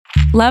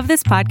Love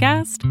this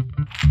podcast?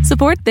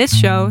 Support this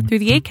show through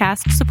the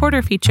Acast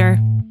supporter feature.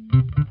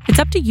 It's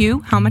up to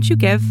you how much you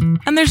give,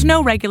 and there's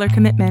no regular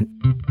commitment.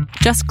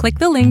 Just click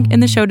the link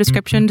in the show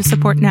description to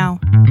support now.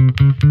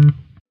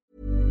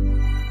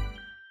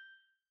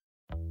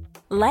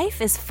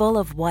 Life is full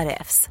of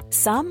what-ifs.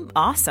 Some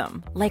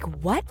awesome, like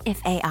what if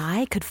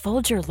AI could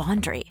fold your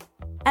laundry?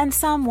 And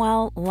some,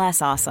 well,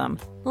 less awesome,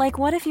 like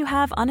what if you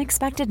have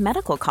unexpected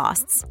medical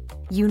costs?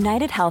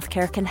 United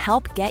Healthcare can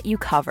help get you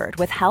covered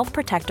with Health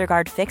Protector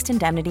Guard fixed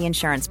indemnity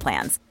insurance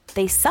plans.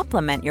 They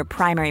supplement your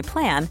primary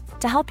plan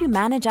to help you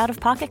manage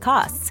out-of-pocket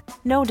costs.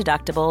 No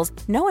deductibles,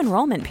 no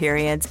enrollment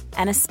periods,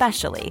 and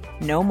especially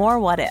no more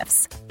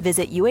what-ifs.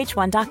 Visit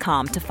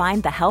uh1.com to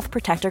find the Health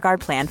Protector Guard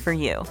plan for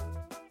you.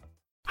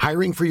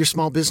 Hiring for your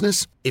small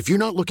business? If you're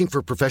not looking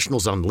for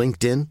professionals on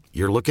LinkedIn,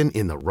 you're looking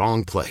in the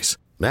wrong place.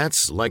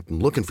 That's like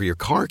looking for your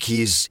car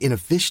keys in a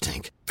fish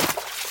tank.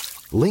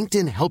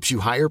 LinkedIn helps you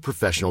hire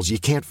professionals you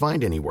can't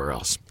find anywhere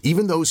else,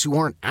 even those who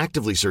aren't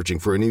actively searching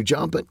for a new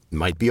job but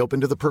might be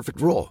open to the perfect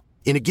role.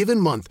 In a given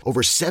month,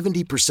 over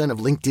 70% of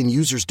LinkedIn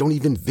users don't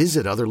even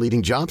visit other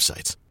leading job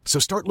sites. So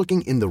start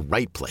looking in the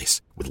right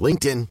place. With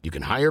LinkedIn, you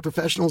can hire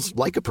professionals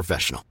like a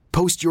professional.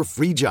 Post your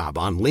free job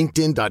on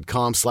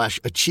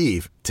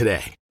linkedin.com/achieve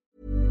today.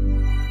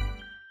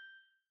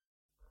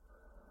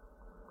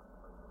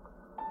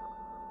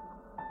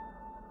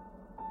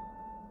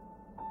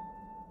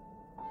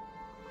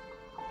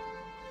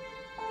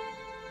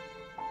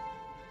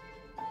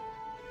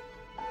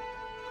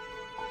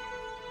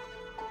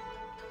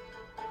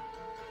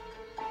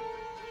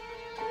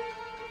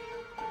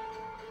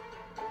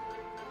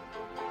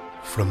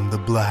 From the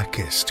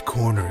blackest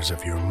corners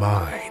of your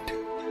mind,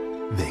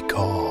 they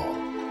call,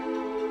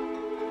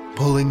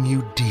 pulling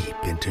you deep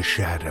into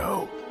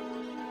shadow,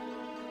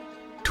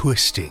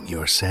 twisting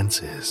your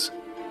senses,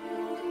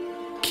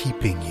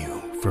 keeping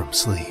you from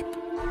sleep.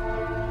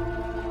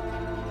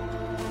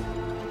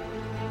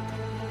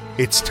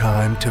 It's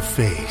time to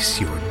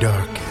face your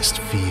darkest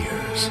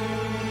fears.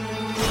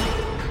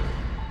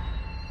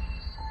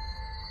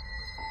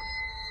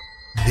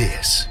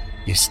 This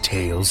is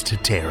Tales to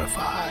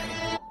Terrify.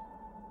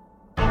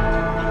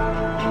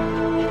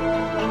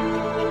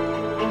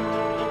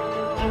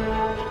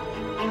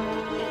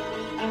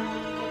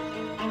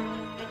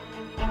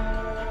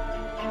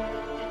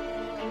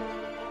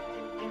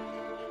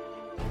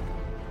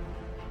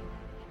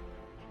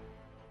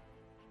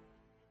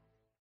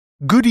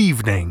 Good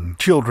evening,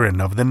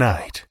 children of the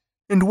night,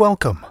 and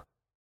welcome.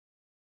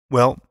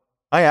 Well,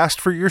 I asked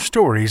for your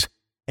stories,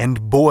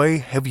 and boy,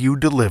 have you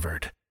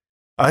delivered.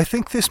 I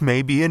think this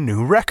may be a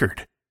new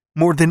record.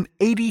 More than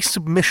 80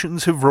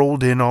 submissions have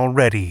rolled in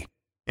already,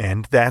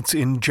 and that's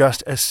in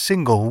just a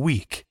single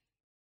week.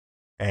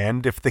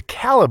 And if the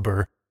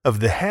caliber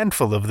of the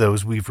handful of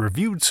those we've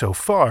reviewed so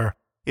far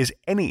is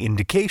any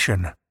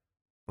indication,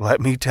 let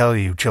me tell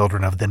you,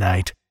 children of the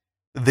night,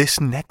 this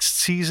next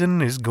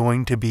season is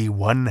going to be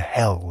one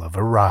hell of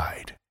a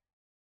ride.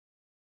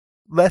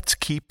 Let's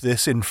keep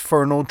this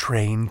infernal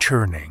train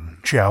churning,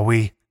 shall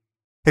we?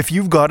 If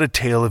you've got a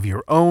tale of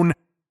your own,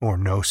 or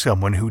know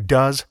someone who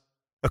does,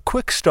 a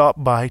quick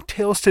stop by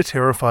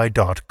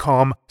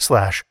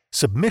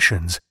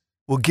talestoterrify.com/submissions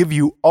will give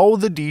you all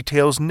the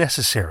details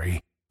necessary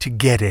to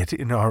get it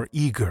in our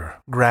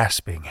eager,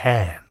 grasping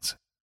hands.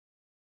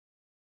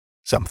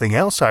 Something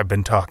else I've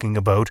been talking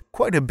about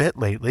quite a bit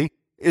lately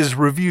is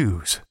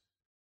reviews.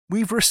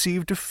 We've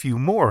received a few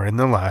more in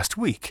the last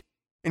week,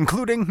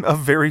 including a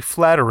very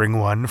flattering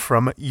one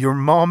from Your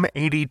Mom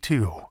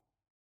 82.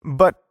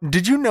 But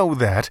did you know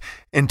that,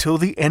 until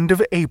the end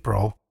of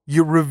April,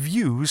 your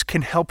reviews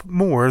can help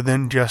more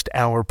than just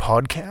our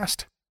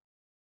podcast?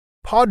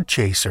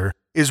 Podchaser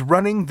is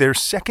running their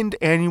second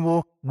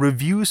annual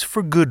Reviews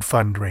for Good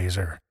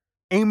fundraiser,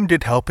 aimed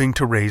at helping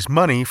to raise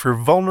money for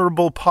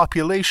vulnerable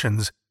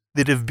populations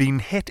that have been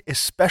hit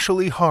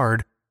especially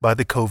hard by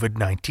the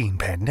COVID-19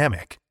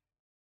 pandemic.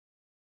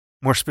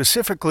 More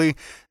specifically,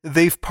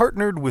 they've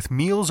partnered with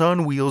Meals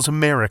on Wheels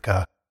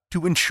America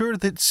to ensure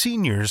that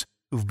seniors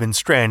who've been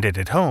stranded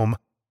at home,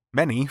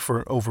 many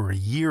for over a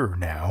year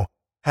now,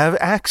 have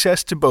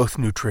access to both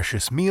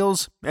nutritious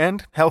meals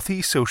and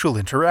healthy social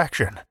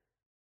interaction.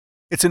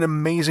 It's an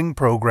amazing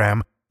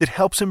program that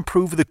helps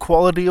improve the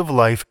quality of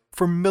life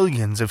for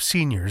millions of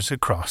seniors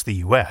across the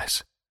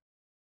U.S.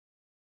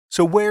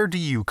 So where do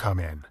you come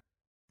in?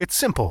 It's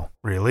simple,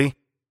 really.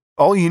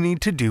 All you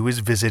need to do is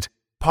visit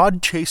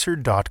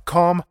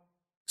podchaser.com,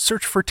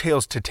 search for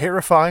Tales to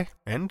Terrify,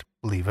 and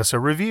leave us a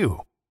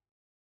review.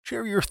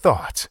 Share your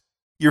thoughts,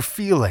 your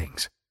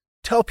feelings.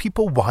 Tell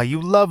people why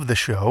you love the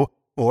show,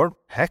 or,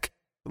 heck,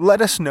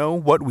 let us know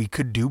what we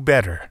could do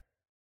better.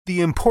 The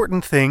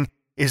important thing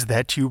is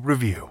that you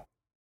review.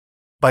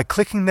 By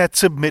clicking that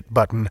submit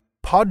button,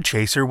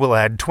 Podchaser will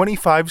add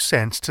 25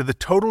 cents to the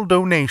total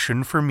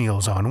donation for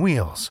Meals on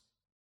Wheels.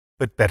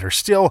 But better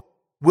still,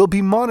 we'll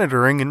be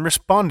monitoring and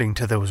responding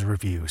to those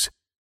reviews,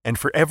 and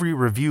for every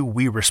review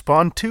we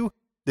respond to,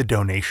 the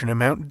donation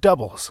amount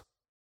doubles.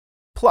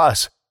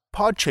 Plus,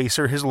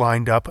 Podchaser has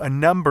lined up a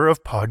number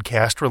of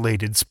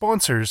podcast-related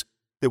sponsors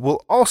that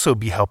will also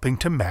be helping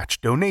to match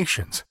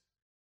donations.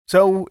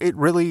 So it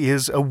really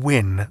is a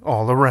win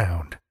all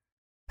around.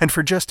 And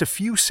for just a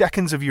few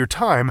seconds of your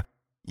time,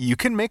 you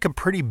can make a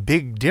pretty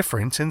big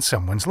difference in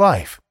someone's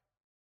life.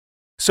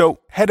 So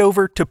head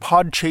over to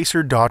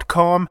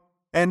podchaser.com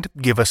and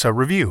give us a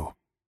review.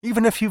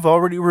 Even if you've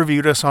already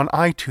reviewed us on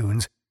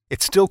iTunes,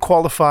 it still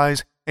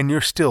qualifies and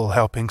you're still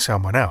helping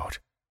someone out.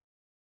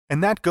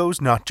 And that goes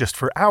not just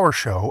for our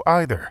show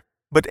either,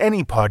 but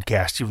any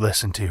podcast you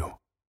listen to.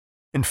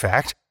 In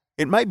fact,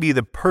 it might be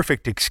the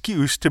perfect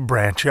excuse to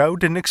branch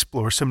out and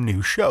explore some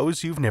new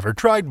shows you've never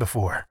tried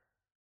before.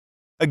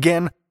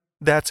 Again,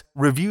 that's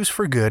Reviews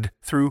for Good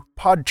through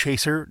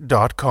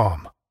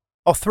podchaser.com.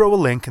 I'll throw a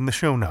link in the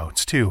show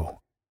notes too.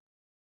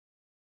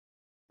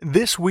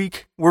 This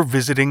week, we're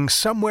visiting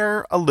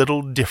somewhere a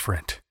little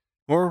different,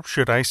 or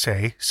should I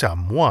say,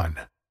 someone.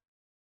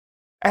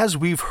 As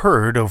we've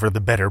heard over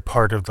the better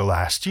part of the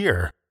last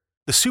year,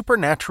 the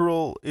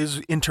supernatural is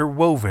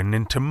interwoven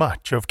into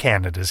much of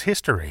Canada's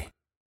history.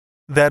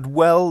 That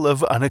well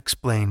of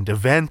unexplained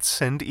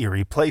events and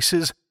eerie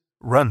places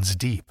runs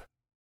deep.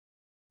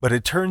 But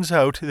it turns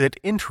out that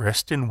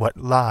interest in what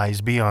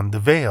lies beyond the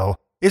veil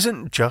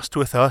isn't just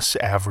with us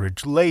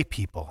average lay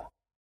people.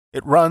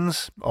 It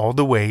runs all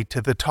the way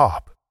to the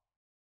top.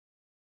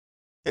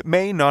 It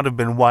may not have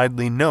been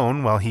widely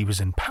known while he was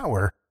in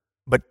power,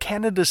 but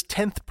Canada's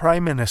 10th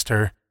Prime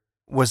Minister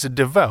was a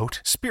devout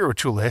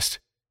spiritualist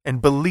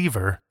and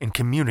believer in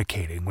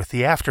communicating with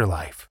the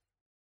afterlife.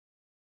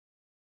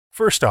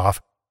 First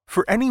off,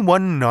 for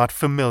anyone not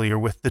familiar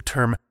with the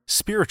term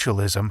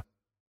spiritualism,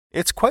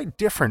 it's quite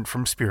different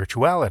from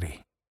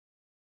spirituality.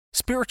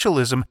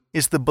 Spiritualism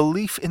is the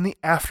belief in the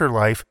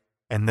afterlife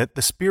and that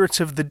the spirits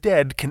of the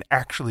dead can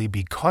actually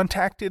be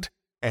contacted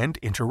and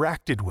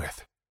interacted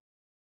with.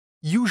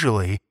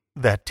 Usually,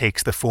 that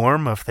takes the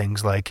form of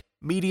things like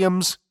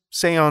mediums,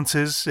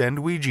 seances, and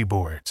Ouija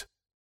boards.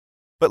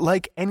 But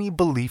like any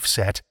belief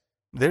set,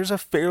 there's a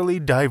fairly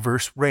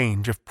diverse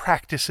range of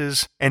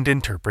practices and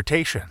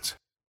interpretations.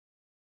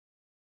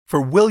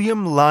 For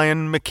William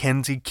Lyon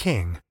Mackenzie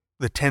King,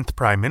 the 10th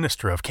Prime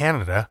Minister of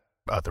Canada,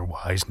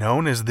 otherwise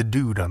known as the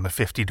dude on the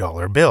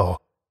 $50 bill,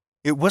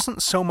 it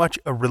wasn't so much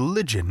a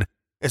religion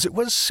as it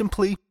was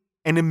simply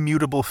an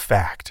immutable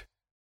fact.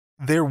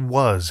 There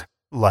was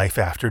life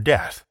after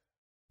death,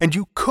 and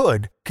you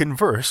could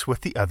converse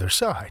with the other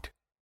side.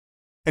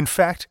 In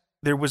fact,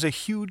 there was a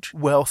huge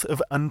wealth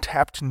of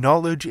untapped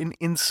knowledge and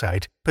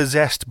insight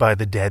possessed by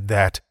the dead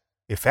that,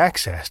 if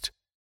accessed,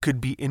 could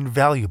be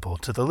invaluable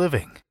to the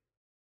living.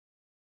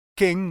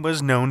 King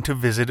was known to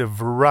visit a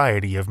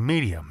variety of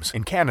mediums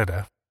in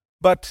Canada,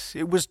 but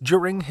it was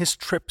during his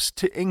trips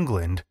to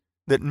England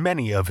that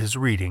many of his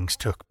readings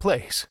took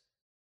place.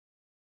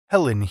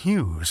 Helen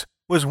Hughes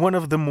was one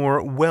of the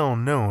more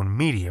well-known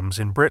mediums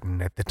in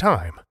Britain at the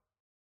time,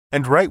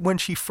 and right when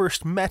she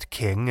first met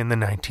King in the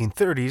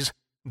 1930s,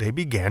 they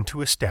began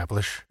to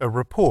establish a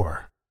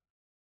rapport.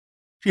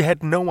 She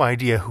had no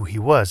idea who he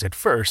was at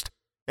first,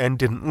 and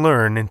didn't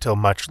learn until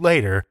much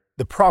later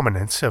the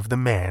prominence of the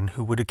man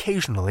who would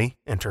occasionally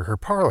enter her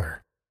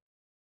parlor.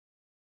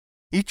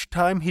 Each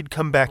time he'd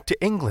come back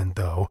to England,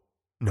 though,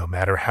 no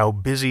matter how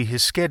busy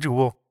his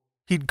schedule,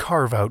 he'd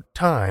carve out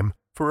time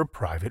for a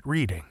private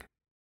reading.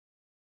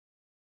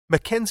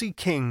 Mackenzie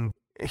King,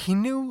 he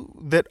knew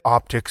that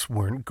optics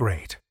weren't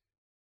great.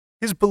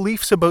 His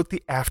beliefs about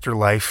the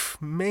afterlife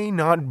may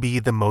not be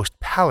the most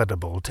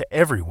palatable to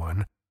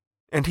everyone,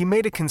 and he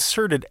made a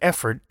concerted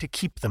effort to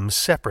keep them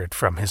separate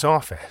from his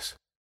office.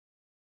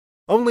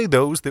 Only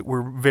those that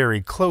were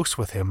very close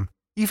with him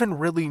even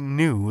really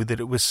knew that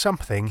it was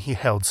something he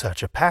held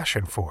such a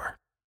passion for,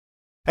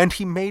 and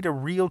he made a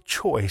real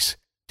choice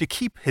to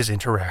keep his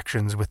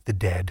interactions with the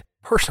dead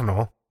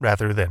personal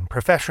rather than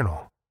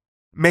professional,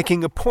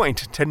 making a point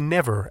to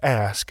never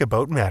ask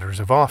about matters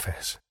of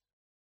office.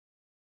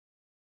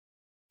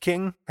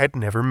 King had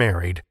never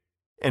married,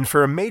 and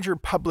for a major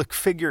public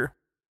figure,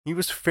 he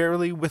was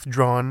fairly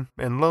withdrawn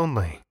and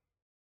lonely.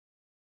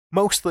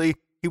 Mostly,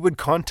 he would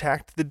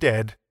contact the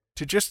dead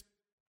to just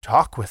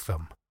talk with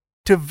them,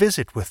 to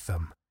visit with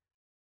them,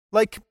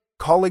 like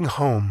calling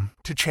home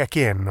to check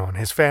in on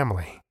his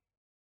family.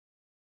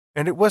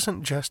 And it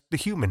wasn't just the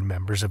human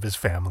members of his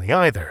family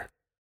either.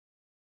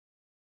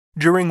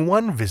 During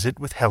one visit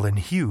with Helen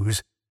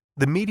Hughes,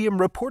 the medium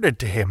reported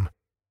to him,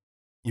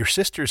 "Your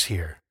sister's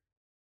here,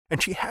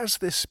 and she has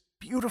this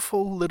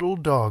beautiful little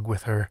dog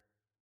with her.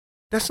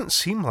 Doesn't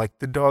seem like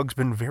the dog's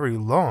been very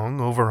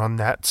long over on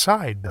that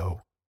side,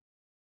 though."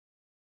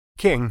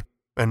 King,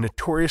 a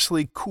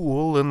notoriously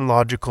cool and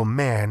logical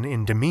man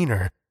in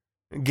demeanor,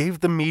 gave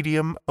the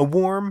medium a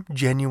warm,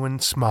 genuine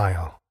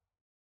smile.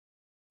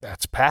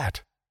 "That's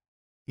Pat,"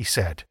 he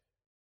said,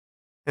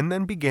 and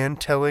then began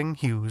telling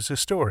Hughes a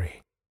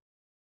story.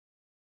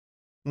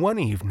 One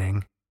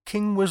evening,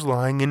 King was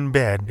lying in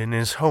bed in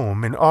his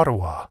home in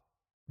Ottawa,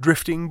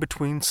 drifting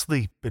between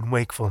sleep and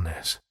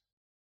wakefulness.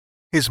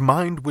 His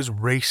mind was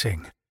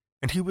racing,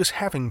 and he was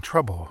having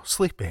trouble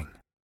sleeping.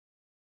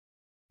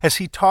 As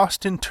he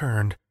tossed and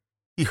turned,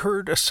 he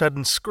heard a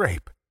sudden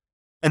scrape,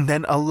 and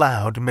then a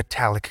loud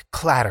metallic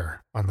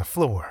clatter on the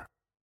floor.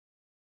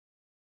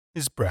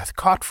 His breath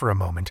caught for a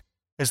moment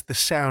as the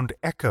sound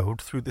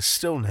echoed through the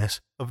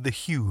stillness of the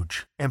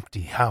huge,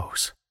 empty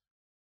house.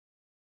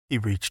 He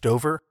reached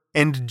over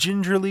and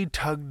gingerly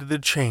tugged the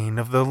chain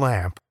of the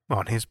lamp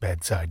on his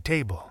bedside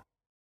table.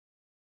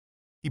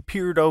 He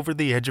peered over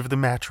the edge of the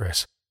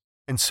mattress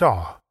and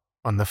saw,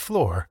 on the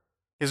floor,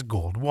 his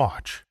gold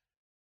watch.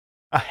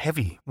 A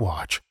heavy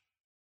watch,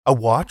 a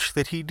watch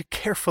that he'd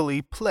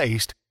carefully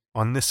placed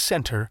on the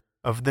center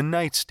of the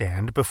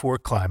nightstand before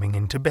climbing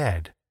into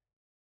bed.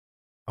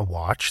 A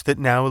watch that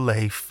now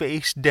lay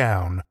face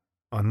down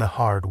on the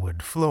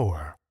hardwood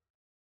floor.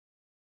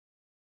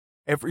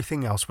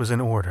 Everything else was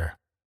in order.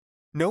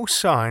 No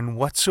sign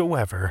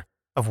whatsoever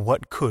of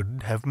what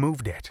could have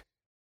moved it.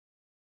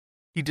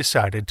 He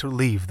decided to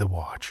leave the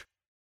watch,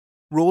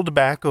 rolled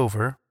back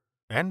over,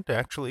 and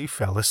actually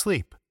fell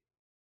asleep.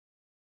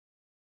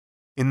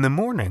 In the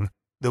morning,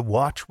 the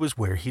watch was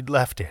where he'd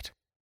left it.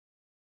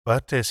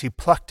 But as he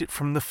plucked it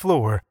from the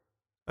floor,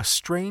 a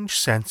strange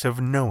sense of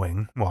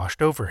knowing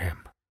washed over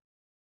him.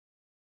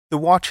 The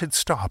watch had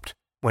stopped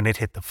when it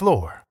hit the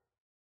floor,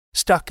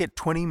 stuck at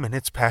 20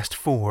 minutes past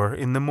 4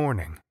 in the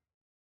morning.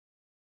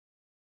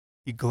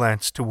 He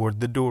glanced toward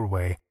the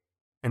doorway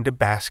and a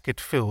basket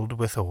filled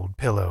with old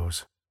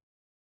pillows.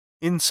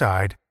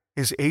 Inside,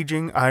 his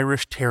aging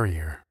Irish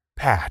terrier,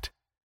 Pat,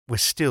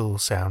 was still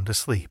sound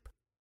asleep.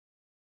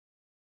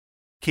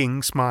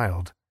 King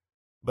smiled,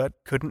 but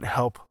couldn't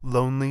help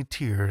lonely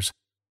tears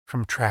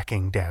from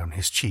tracking down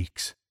his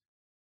cheeks.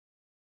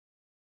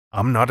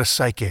 "I'm not a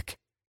psychic,"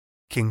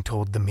 King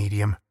told the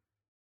medium,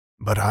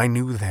 "but I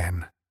knew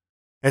then,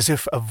 as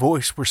if a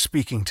voice were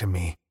speaking to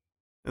me,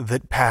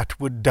 that Pat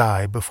would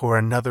die before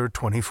another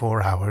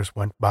 24 hours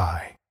went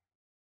by."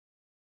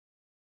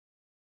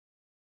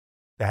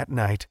 That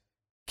night,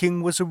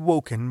 King was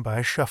awoken by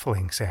a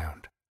shuffling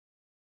sound.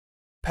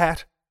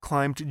 Pat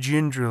climbed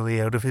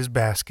gingerly out of his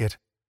basket,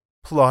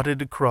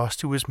 plodded across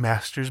to his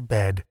master's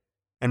bed,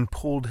 and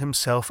pulled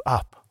himself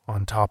up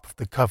on top of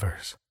the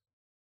covers.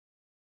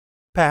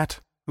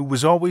 Pat, who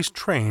was always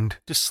trained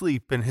to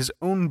sleep in his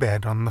own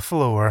bed on the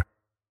floor,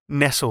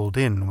 nestled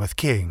in with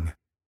King,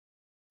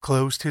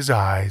 closed his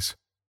eyes,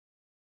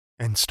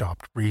 and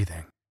stopped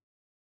breathing.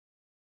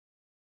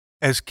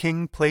 As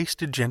King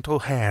placed a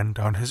gentle hand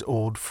on his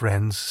old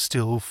friend's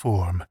still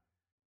form,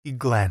 he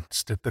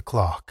glanced at the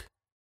clock.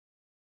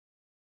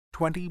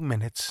 20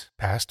 minutes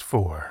past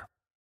 4,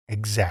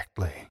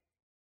 exactly.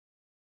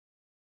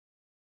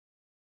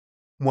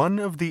 One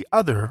of the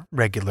other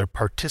regular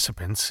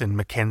participants in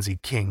Mackenzie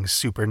King's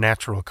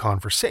supernatural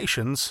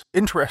conversations,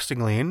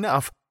 interestingly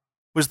enough,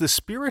 was the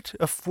spirit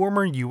of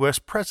former U.S.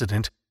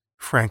 President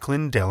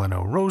Franklin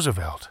Delano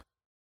Roosevelt,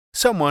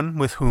 someone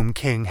with whom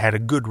King had a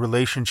good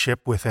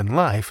relationship with in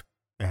life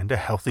and a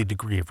healthy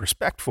degree of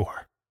respect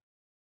for.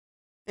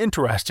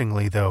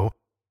 Interestingly, though,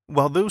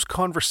 while those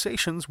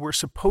conversations were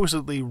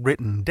supposedly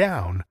written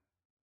down,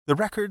 the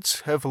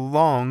records have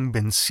long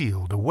been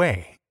sealed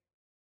away,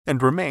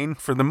 and remain,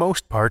 for the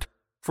most part,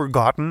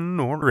 forgotten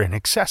or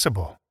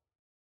inaccessible.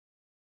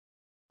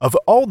 Of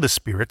all the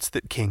spirits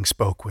that King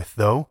spoke with,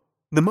 though,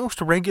 the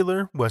most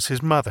regular was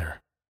his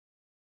mother.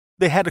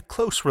 They had a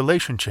close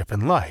relationship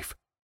in life,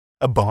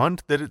 a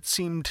bond that it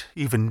seemed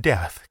even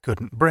death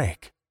couldn't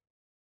break.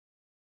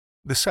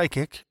 The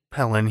psychic,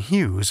 Helen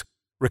Hughes,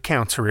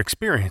 recounts her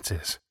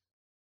experiences.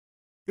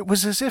 It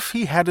was as if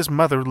he had his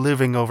mother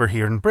living over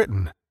here in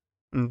Britain.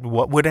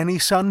 What would any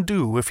son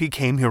do if he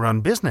came here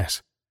on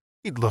business?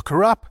 He'd look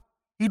her up.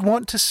 He'd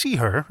want to see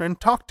her and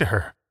talk to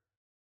her.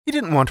 He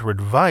didn't want her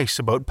advice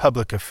about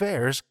public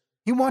affairs.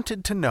 He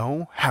wanted to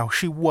know how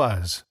she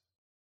was.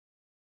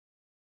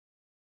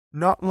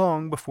 Not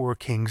long before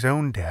King's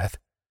own death,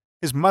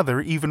 his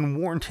mother even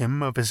warned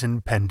him of his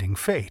impending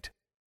fate.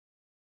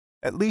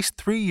 At least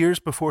 3 years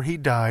before he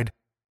died,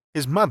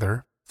 his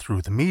mother,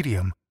 through the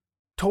medium,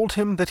 told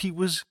him that he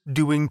was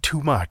doing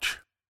too much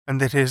and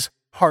that his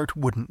heart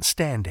wouldn't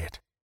stand it.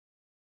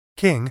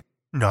 King,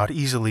 not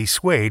easily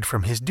swayed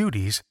from his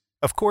duties,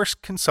 of course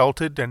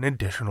consulted an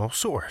additional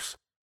source.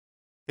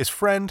 His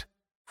friend,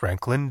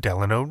 Franklin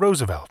Delano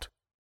Roosevelt,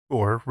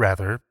 or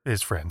rather,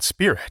 his friend's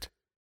spirit.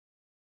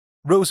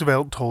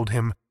 Roosevelt told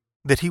him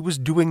that he was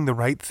doing the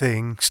right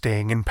thing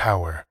staying in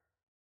power,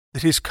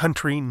 that his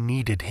country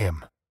needed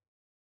him.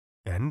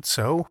 And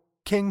so,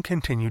 King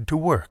continued to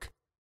work.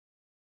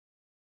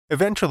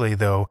 Eventually,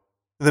 though,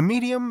 the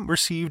medium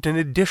received an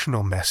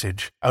additional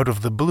message out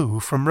of the blue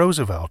from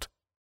Roosevelt,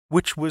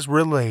 which was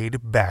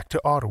relayed back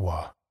to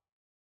Ottawa.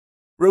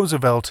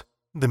 Roosevelt,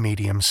 the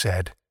medium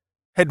said,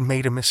 had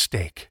made a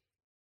mistake.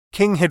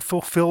 King had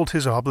fulfilled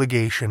his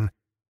obligation,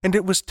 and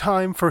it was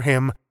time for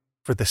him,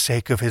 for the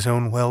sake of his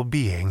own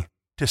well-being,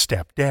 to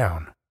step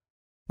down,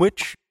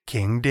 which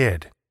King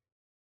did,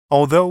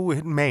 although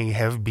it may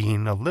have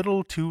been a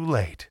little too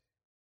late.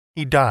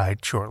 He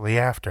died shortly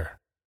after.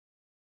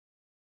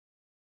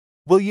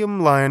 William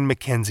Lyon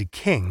Mackenzie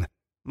King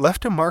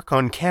left a mark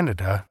on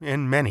Canada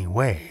in many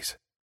ways.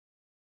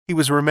 He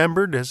was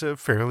remembered as a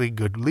fairly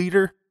good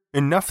leader,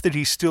 enough that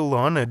he's still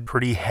on a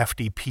pretty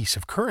hefty piece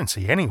of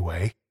currency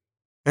anyway,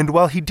 and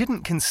while he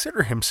didn't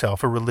consider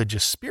himself a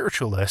religious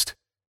spiritualist,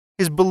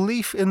 his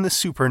belief in the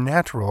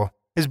supernatural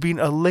has been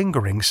a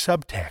lingering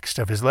subtext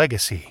of his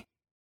legacy,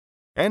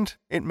 and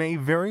it may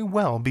very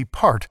well be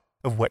part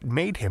of what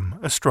made him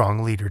a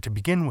strong leader to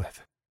begin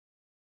with.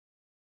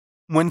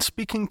 When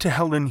speaking to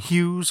Helen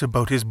Hughes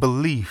about his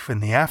belief in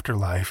the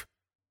afterlife,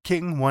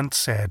 King once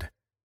said,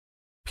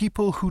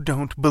 "People who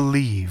don't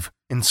believe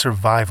in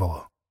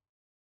survival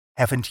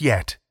haven't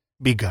yet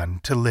begun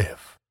to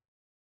live."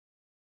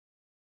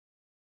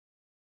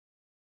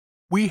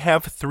 We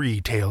have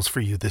 3 tales for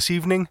you this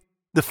evening,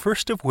 the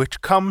first of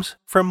which comes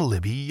from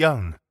Libby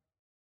Young.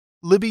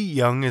 Libby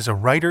Young is a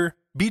writer,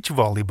 beach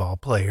volleyball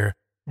player,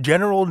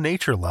 general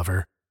nature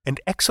lover,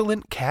 and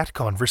excellent cat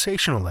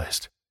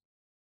conversationalist.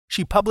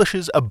 She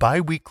publishes a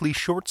bi-weekly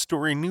short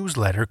story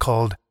newsletter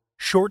called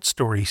Short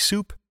Story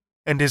Soup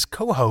and is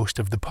co-host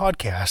of the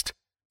podcast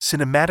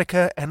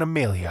Cinematica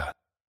Animalia,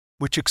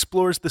 which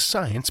explores the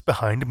science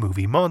behind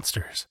movie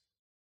monsters.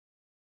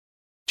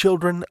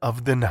 Children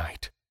of the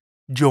night,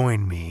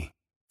 join me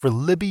for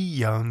Libby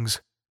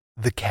Young's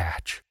The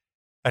Catch,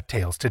 a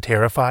Tales to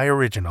Terrify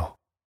original.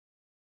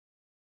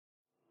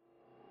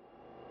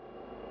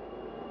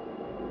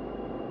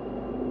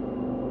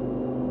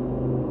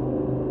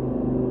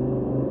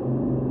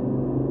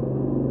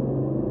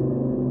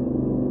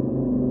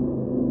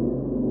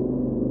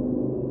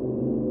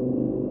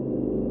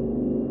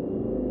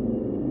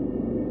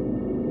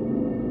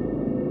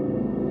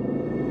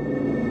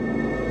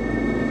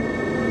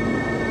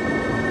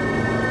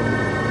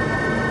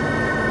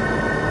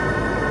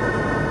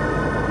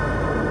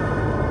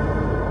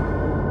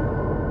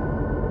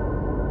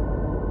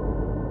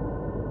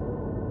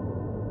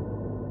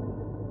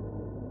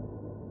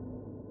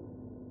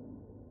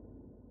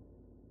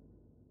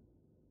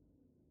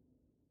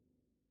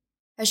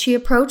 As she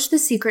approached the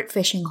secret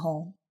fishing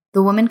hole,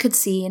 the woman could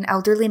see an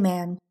elderly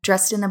man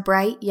dressed in a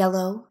bright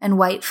yellow and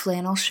white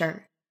flannel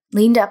shirt,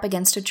 leaned up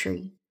against a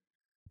tree,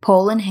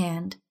 pole in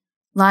hand,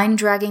 line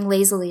dragging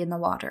lazily in the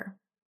water.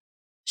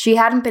 She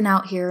hadn't been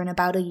out here in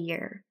about a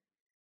year.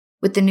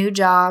 With the new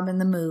job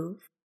and the move,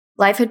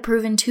 life had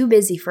proven too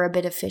busy for a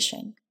bit of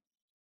fishing.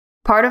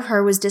 Part of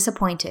her was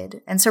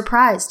disappointed and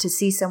surprised to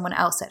see someone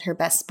else at her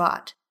best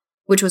spot,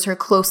 which was her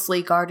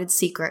closely guarded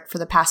secret for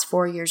the past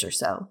 4 years or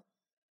so.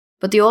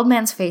 But the old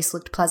man's face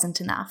looked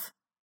pleasant enough.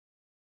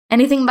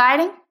 "Anything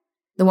biting?"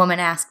 the woman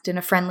asked in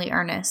a friendly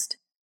earnest,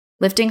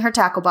 lifting her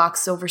tackle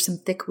box over some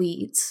thick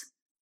weeds.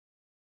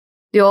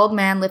 The old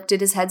man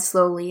lifted his head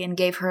slowly and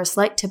gave her a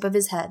slight tip of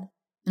his head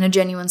and a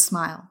genuine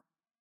smile.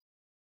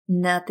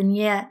 "Nothing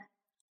yet."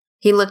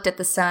 He looked at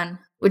the sun,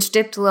 which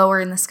dipped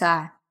lower in the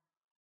sky.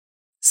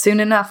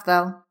 "Soon enough,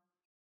 though."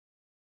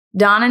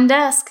 "Dawn and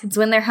dusk, it's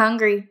when they're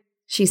hungry,"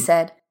 she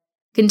said,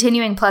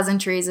 continuing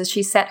pleasantries as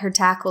she set her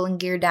tackle and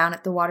gear down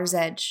at the water's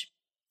edge.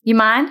 "You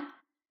mind?"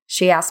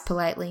 she asked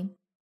politely.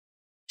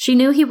 She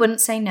knew he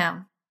wouldn't say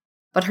no,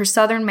 but her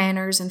southern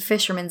manners and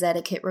fisherman's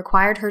etiquette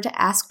required her to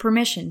ask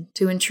permission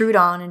to intrude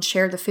on and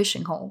share the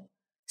fishing hole,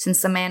 since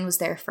the man was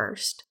there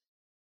first.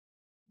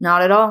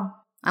 "Not at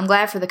all. I'm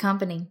glad for the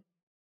company,"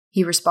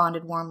 he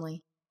responded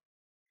warmly.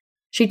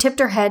 She tipped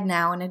her head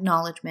now in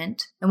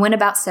acknowledgement and went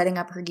about setting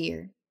up her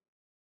gear.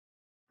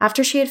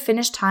 After she had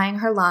finished tying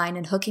her line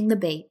and hooking the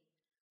bait,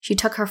 she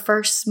took her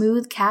first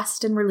smooth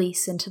cast and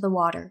release into the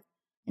water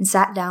and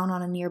sat down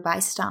on a nearby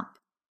stump.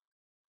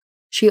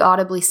 She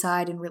audibly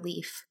sighed in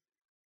relief.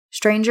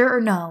 Stranger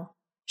or no,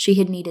 she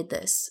had needed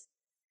this.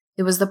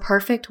 It was the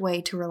perfect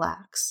way to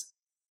relax.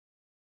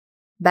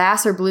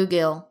 "Bass or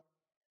bluegill?"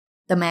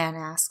 the man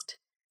asked,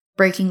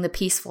 breaking the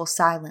peaceful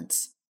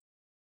silence.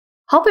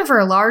 "Hoping for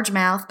a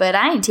largemouth, but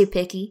I ain't too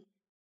picky.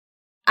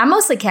 I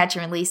mostly catch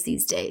and release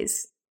these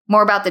days.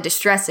 More about the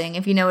distressing,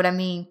 if you know what I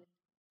mean."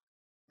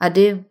 "I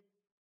do.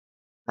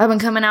 I've been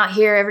coming out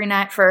here every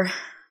night for,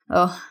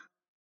 a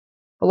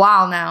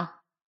while now.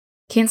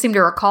 Can't seem to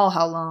recall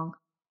how long."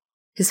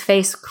 His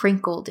face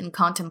crinkled in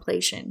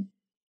contemplation.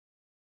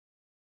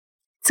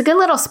 "It's a good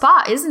little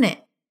spot, isn't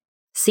it?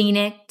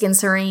 Scenic and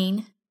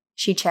serene,"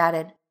 she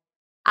chatted.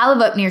 "I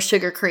live up near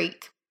Sugar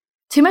Creek.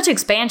 Too much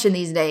expansion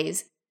these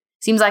days.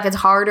 Seems like it's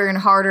harder and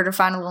harder to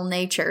find a little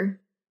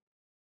nature.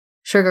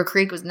 Sugar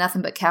Creek was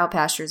nothing but cow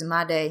pastures in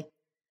my day.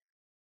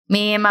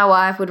 Me and my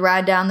wife would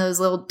ride down those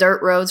little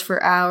dirt roads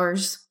for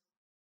hours."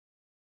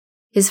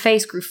 His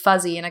face grew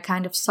fuzzy in a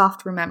kind of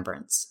soft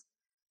remembrance.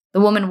 The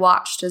woman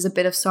watched as a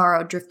bit of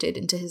sorrow drifted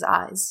into his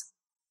eyes.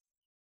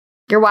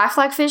 "Your wife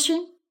like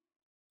fishing?"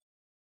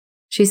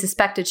 She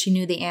suspected she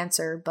knew the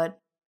answer,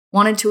 but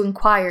wanted to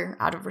inquire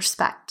out of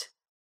respect.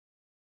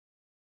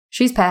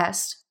 "She's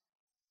passed.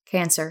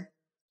 Cancer.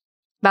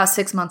 About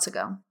 6 months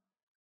ago."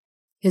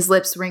 His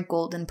lips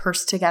wrinkled and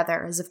pursed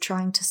together as if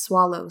trying to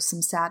swallow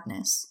some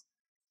sadness.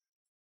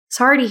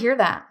 "Sorry to hear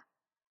that.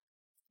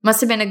 Must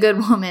have been a good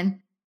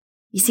woman.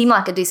 You seem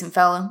like a decent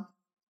fellow."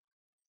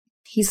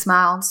 He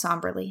smiled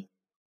somberly.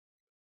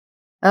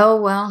 "Oh,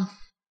 well,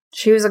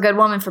 she was a good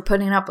woman for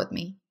putting up with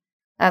me.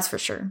 That's for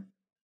sure.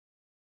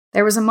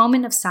 There was a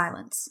moment of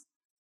silence.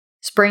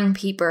 Spring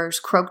peepers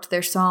croaked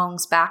their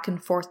songs back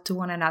and forth to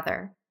one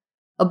another.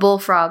 A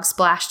bullfrog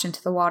splashed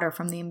into the water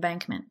from the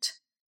embankment.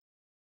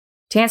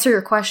 To answer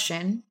your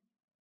question,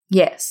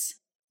 yes,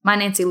 my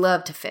Nancy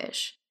loved to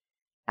fish.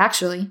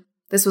 Actually,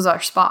 this was our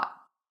spot.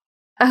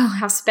 Oh,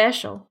 how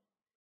special.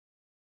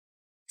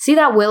 See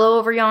that willow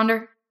over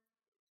yonder?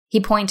 He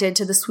pointed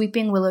to the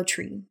sweeping willow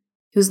tree,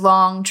 whose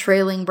long,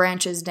 trailing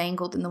branches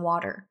dangled in the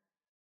water.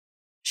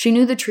 She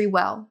knew the tree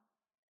well.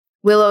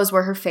 Willows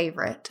were her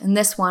favorite, and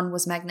this one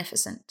was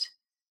magnificent.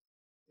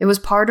 It was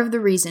part of the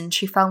reason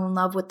she fell in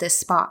love with this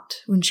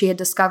spot when she had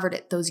discovered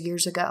it those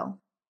years ago.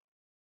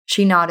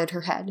 She nodded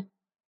her head.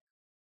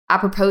 I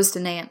proposed to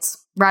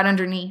Nance, right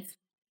underneath.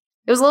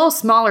 It was a little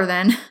smaller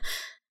then.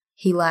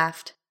 He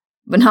laughed,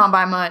 but not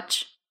by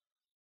much.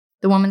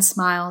 The woman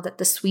smiled at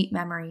the sweet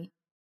memory.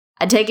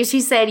 I take it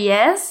she said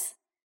yes?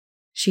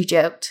 She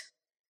joked,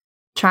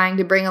 trying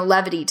to bring a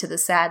levity to the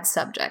sad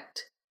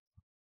subject.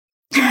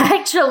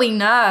 Actually,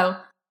 no,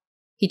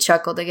 he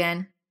chuckled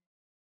again.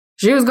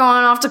 She was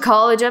going off to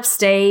college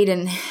upstate,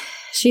 and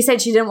she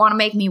said she didn't want to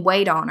make me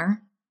wait on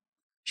her.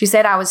 She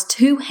said I was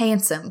too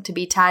handsome to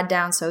be tied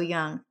down so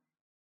young.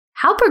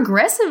 How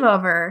progressive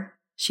of her,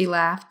 she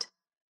laughed,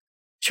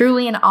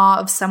 truly in awe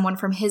of someone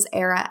from his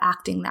era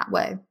acting that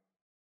way.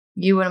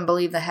 You wouldn't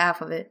believe the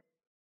half of it.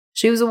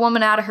 She was a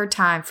woman out of her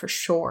time, for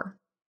sure.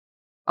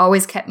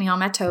 Always kept me on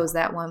my toes,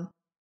 that one.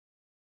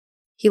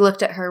 He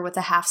looked at her with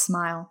a half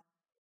smile.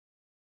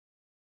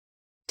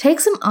 Take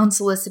some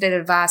unsolicited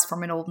advice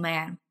from an old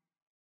man.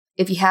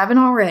 If you haven't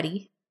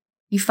already,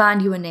 you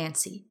find you a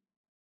Nancy.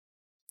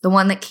 The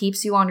one that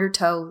keeps you on your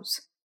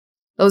toes.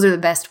 Those are the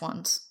best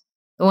ones.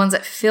 The ones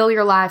that fill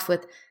your life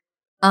with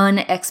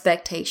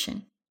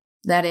unexpectation.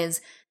 That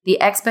is,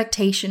 the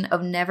expectation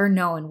of never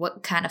knowing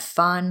what kind of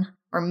fun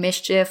or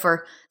mischief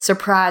or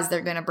surprise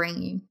they're going to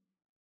bring you.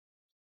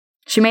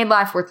 She made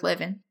life worth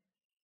living.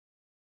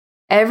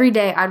 Every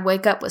day I'd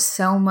wake up with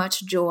so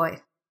much joy,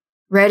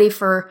 ready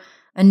for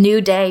a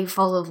new day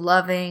full of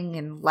loving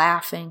and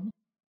laughing.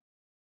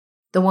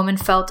 The woman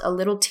felt a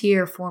little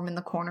tear form in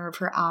the corner of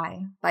her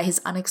eye by his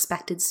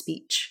unexpected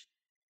speech.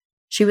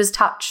 She was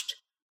touched,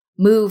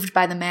 moved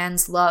by the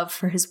man's love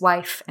for his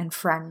wife and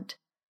friend.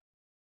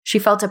 She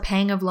felt a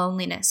pang of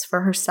loneliness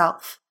for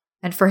herself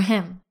and for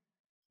him,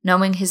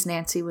 knowing his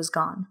Nancy was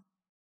gone.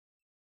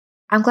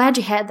 I'm glad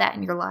you had that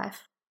in your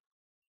life.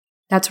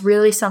 That's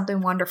really something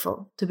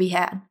wonderful to be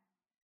had.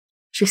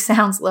 She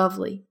sounds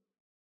lovely.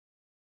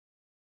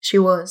 She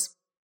was.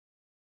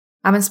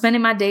 I've been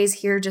spending my days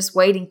here just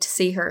waiting to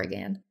see her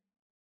again.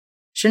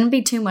 Shouldn't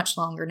be too much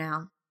longer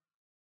now.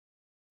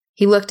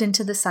 He looked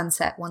into the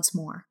sunset once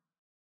more.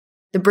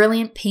 The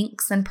brilliant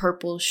pinks and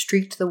purples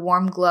streaked the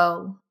warm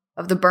glow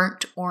of the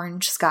burnt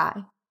orange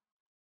sky.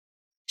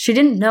 She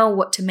didn't know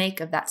what to make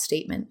of that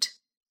statement,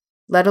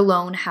 let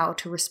alone how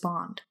to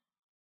respond.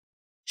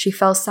 She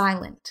fell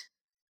silent,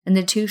 and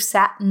the two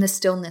sat in the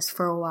stillness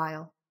for a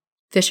while,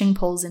 fishing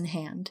poles in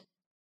hand.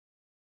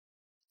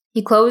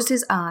 He closed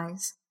his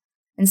eyes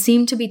and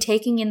seemed to be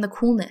taking in the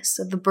coolness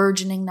of the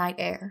burgeoning night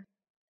air.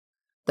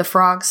 The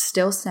frogs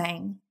still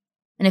sang,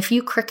 and a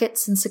few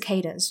crickets and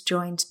cicadas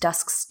joined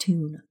dusk's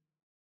tune.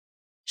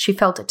 She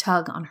felt a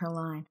tug on her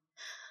line.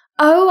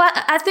 Oh,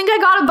 I think I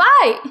got a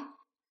bite,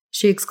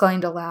 she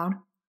exclaimed aloud.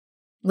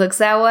 Looks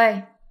that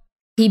way.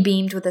 He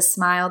beamed with a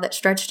smile that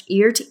stretched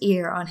ear to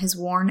ear on his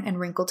worn and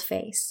wrinkled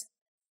face.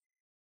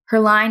 Her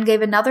line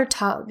gave another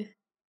tug,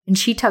 and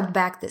she tugged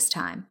back this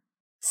time,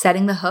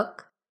 setting the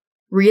hook,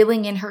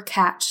 reeling in her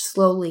catch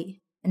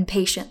slowly and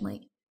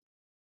patiently.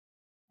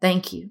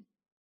 Thank you,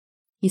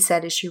 he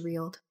said as she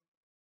reeled.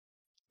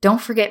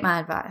 Don't forget my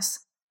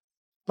advice.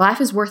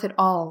 Life is worth it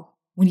all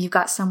when you've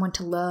got someone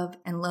to love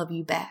and love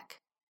you back.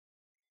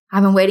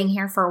 I've been waiting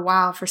here for a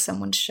while for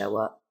someone to show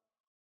up.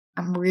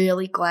 I'm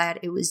really glad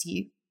it was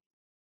you.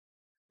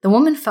 The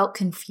woman felt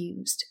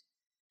confused.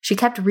 She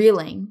kept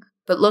reeling,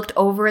 but looked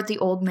over at the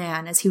old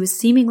man as he was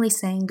seemingly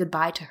saying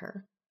goodbye to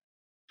her.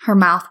 Her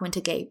mouth went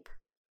agape.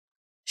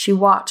 She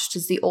watched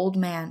as the old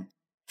man,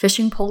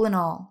 fishing pole and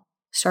all,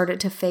 started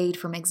to fade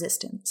from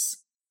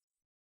existence.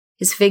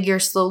 His figure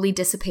slowly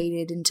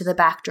dissipated into the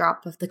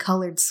backdrop of the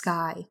colored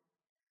sky.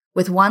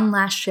 With one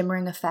last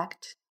shimmering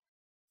effect,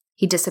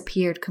 he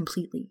disappeared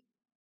completely.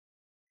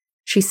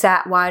 She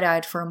sat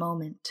wide-eyed for a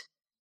moment,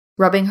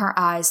 rubbing her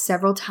eyes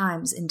several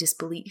times in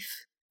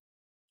disbelief.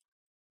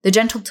 The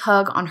gentle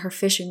tug on her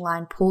fishing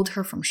line pulled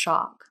her from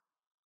shock.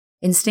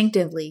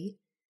 Instinctively,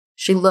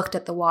 she looked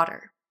at the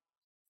water,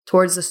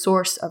 towards the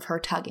source of her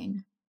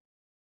tugging.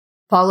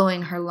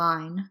 Following her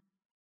line,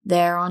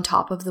 there on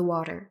top of the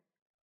water,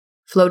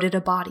 floated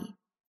a body.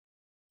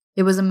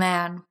 It was a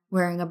man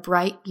wearing a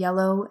bright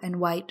yellow and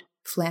white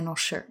flannel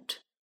shirt.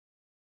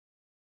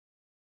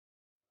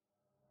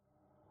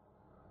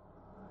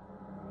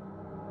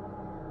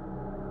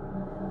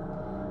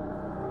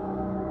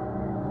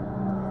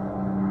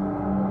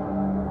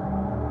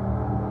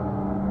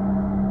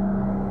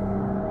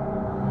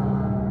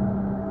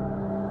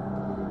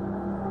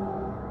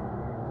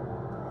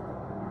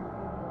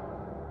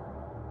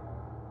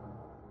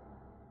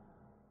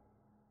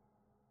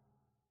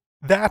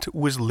 That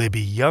was Libby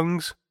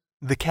Young's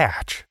The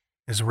Catch,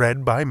 as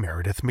read by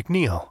Meredith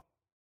McNeil.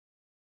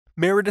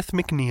 Meredith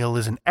McNeil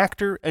is an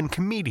actor and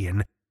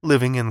comedian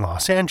living in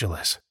Los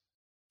Angeles.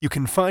 You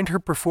can find her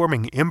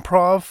performing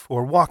improv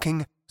or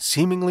walking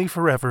seemingly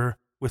forever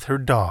with her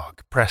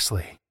dog,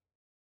 Presley.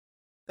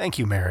 Thank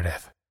you,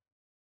 Meredith.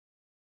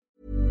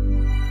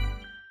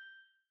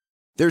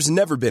 There's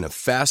never been a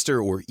faster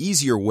or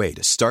easier way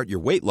to start your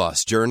weight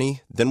loss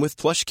journey than with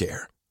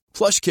PlushCare.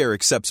 PlushCare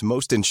accepts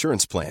most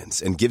insurance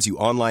plans and gives you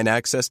online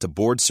access to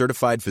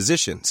board-certified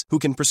physicians who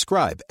can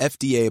prescribe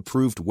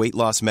FDA-approved weight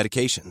loss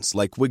medications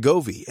like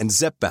Wegovy and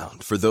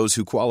Zepbound for those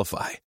who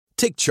qualify.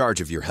 Take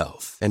charge of your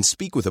health and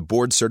speak with a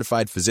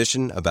board-certified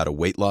physician about a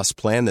weight loss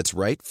plan that's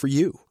right for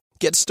you.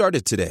 Get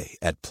started today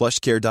at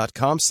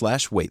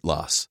plushcare.com/weight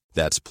loss.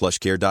 That's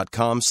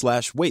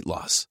plushcare.com/weight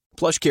loss.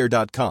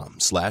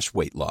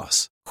 plushcare.com/weight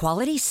loss.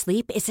 Quality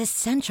sleep is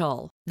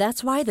essential.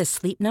 That's why the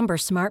Sleep Number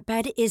Smart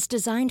Bed is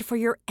designed for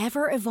your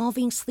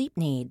ever-evolving sleep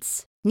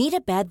needs. Need a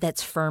bed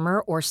that's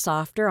firmer or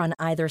softer on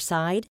either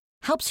side?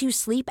 Helps you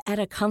sleep at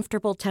a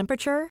comfortable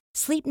temperature?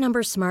 Sleep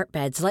Number Smart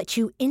Beds let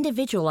you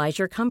individualize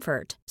your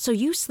comfort, so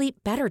you sleep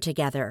better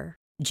together.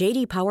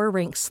 J.D. Power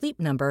ranks Sleep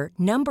Number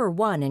number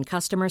 1 in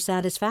customer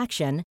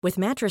satisfaction with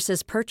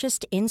mattresses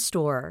purchased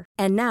in-store.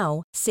 And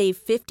now, save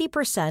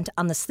 50%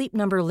 on the Sleep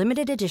Number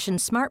Limited Edition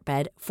Smart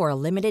Bed for a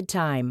limited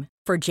time.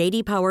 For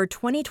J.D. Power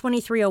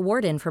 2023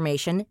 award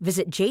information,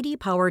 visit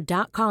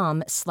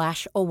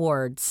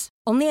jdpower.com/awards.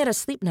 Only at a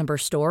Sleep Number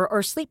store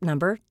or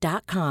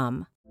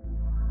sleepnumber.com.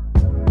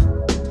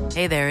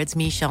 Hey there, it's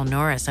Michelle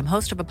Norris. I'm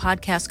host of a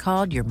podcast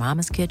called Your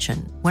Mama's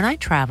Kitchen. When I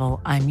travel,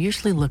 I'm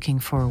usually looking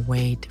for a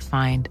way to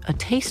find a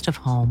taste of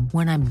home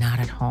when I'm not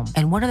at home.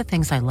 And one of the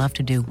things I love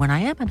to do when I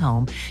am at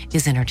home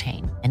is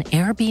entertain. And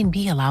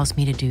Airbnb allows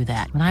me to do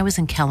that. When I was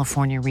in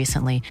California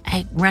recently,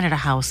 I rented a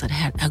house that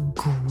had a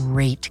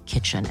great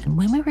kitchen. And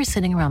when we were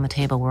sitting around the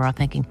table, we were all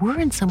thinking,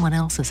 we're in someone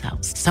else's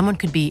house. Someone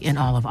could be in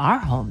all of our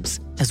homes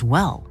as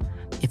well.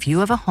 If you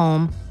have a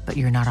home, but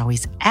you're not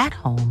always at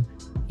home,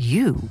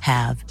 you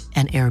have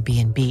an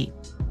Airbnb.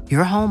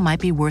 Your home might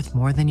be worth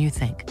more than you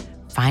think.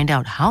 Find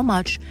out how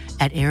much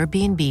at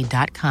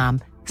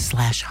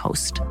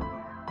airbnb.com/host.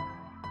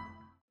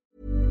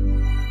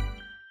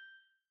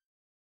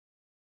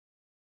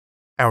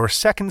 Our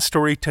second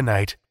story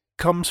tonight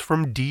comes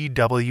from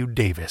D.W.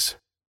 Davis.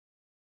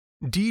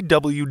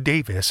 D.W.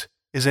 Davis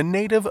is a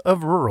native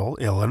of rural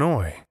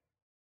Illinois.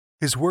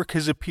 His work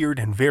has appeared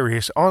in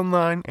various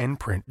online and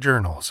print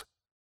journals.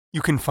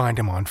 You can find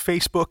him on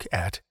Facebook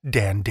at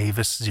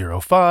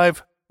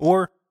DanDavis05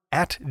 or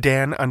at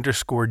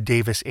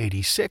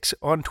Dan_Davis86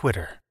 on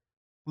Twitter.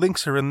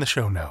 Links are in the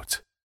show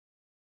notes.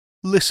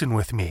 Listen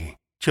with me,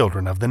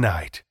 children of the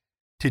night,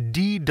 to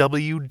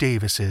D.W.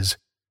 Davis's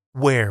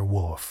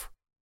Werewolf,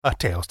 a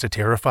Tales to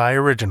Terrify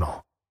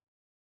original.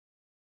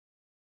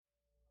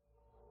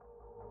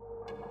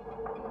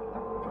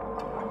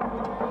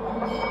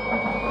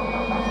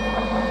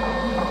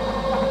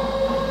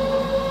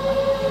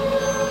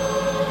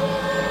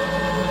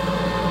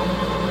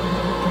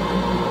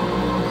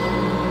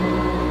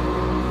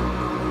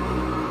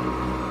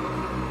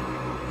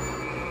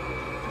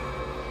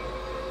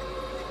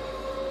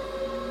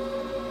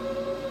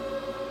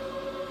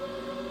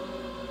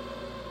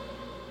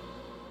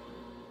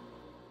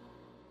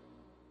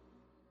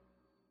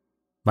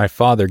 My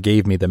father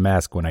gave me the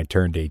mask when I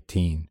turned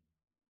 18.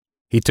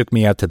 He took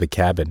me out to the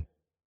cabin.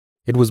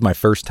 It was my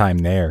first time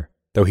there,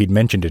 though he'd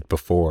mentioned it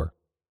before.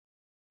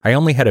 I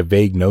only had a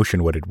vague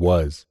notion what it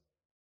was.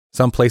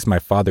 Some place my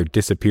father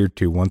disappeared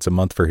to once a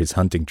month for his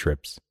hunting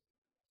trips.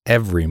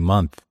 Every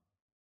month.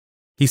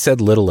 He said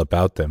little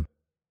about them.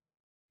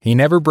 He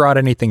never brought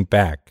anything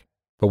back,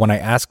 but when I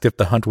asked if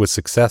the hunt was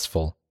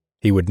successful,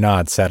 he would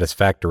nod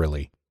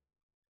satisfactorily.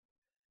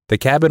 The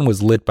cabin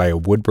was lit by a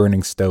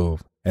wood-burning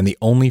stove, and the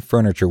only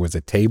furniture was a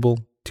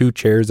table, 2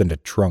 chairs, and a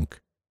trunk.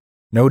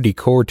 No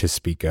decor to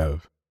speak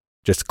of,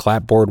 just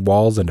clapboard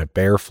walls and a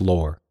bare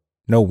floor,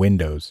 no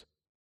windows,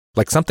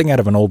 like something out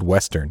of an old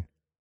western.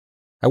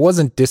 I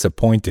wasn't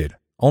disappointed,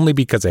 only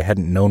because I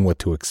hadn't known what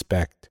to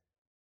expect.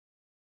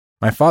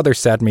 My father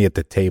sat me at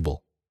the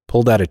table,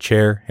 pulled out a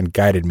chair, and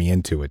guided me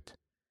into it.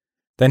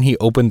 Then he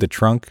opened the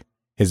trunk,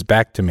 his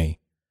back to me,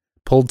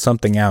 pulled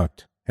something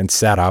out, and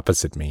sat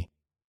opposite me.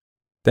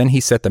 Then he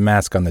set the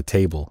mask on the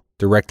table,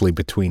 directly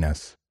between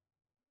us.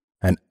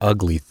 An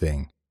ugly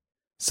thing,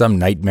 some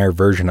nightmare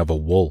version of a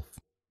wolf.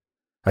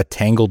 A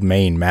tangled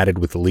mane matted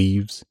with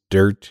leaves,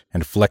 dirt,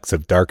 and flecks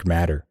of dark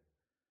matter.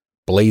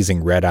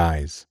 Blazing red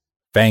eyes,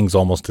 fangs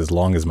almost as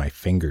long as my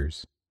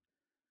fingers.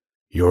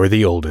 "You're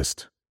the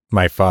oldest,"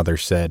 my father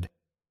said.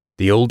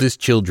 "The oldest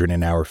children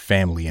in our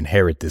family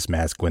inherit this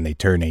mask when they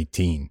turn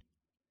 18.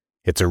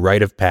 It's a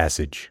rite of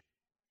passage.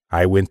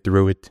 I went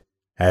through it,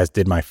 as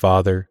did my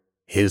father,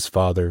 his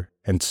father,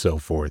 and so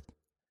forth.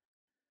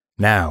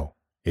 Now,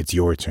 it's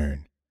your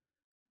turn."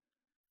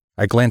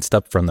 I glanced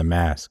up from the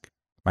mask.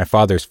 My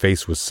father's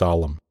face was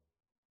solemn.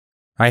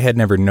 I had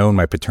never known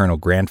my paternal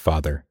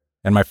grandfather,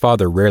 and my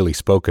father rarely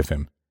spoke of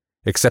him,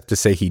 except to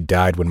say he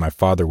died when my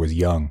father was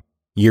young,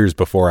 years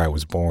before I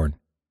was born.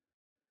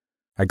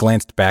 I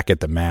glanced back at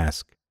the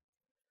mask.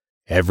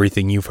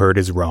 Everything you've heard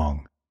is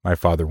wrong, my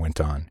father went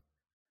on.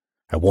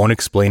 I won't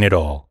explain it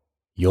all.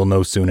 You'll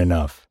know soon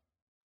enough.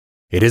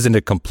 It isn't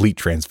a complete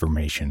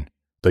transformation,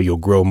 though you'll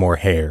grow more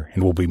hair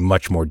and will be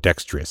much more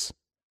dexterous.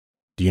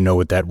 Do you know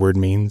what that word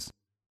means?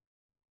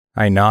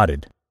 I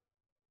nodded.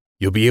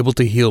 You'll be able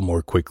to heal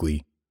more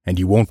quickly, and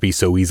you won't be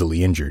so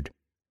easily injured.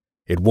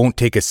 It won't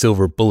take a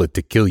silver bullet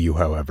to kill you,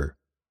 however.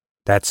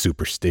 That's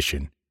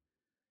superstition.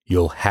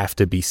 You'll have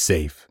to be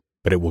safe,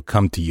 but it will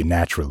come to you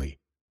naturally.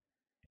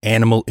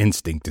 Animal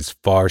instinct is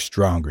far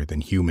stronger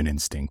than human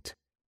instinct.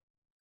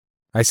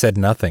 I said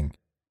nothing.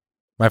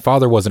 My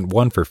father wasn't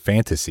one for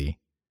fantasy.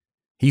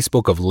 He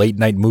spoke of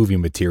late-night movie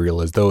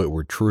material as though it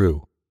were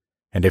true,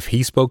 and if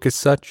he spoke as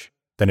such,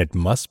 then it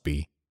must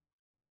be.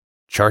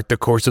 Chart the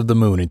course of the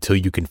moon until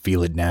you can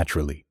feel it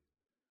naturally.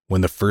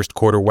 When the first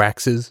quarter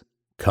waxes,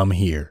 come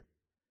here.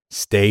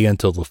 Stay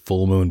until the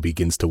full moon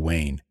begins to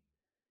wane.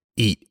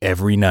 Eat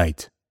every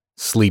night.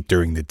 Sleep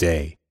during the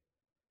day.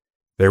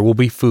 There will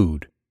be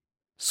food.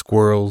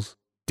 Squirrels,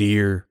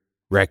 deer,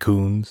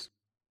 raccoons,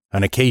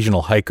 an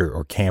occasional hiker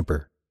or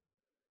camper.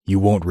 You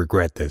won't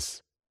regret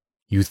this.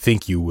 You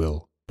think you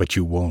will, but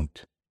you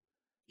won't.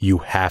 You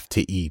have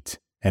to eat,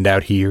 and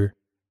out here,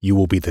 you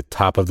will be the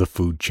top of the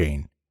food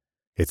chain.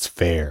 It's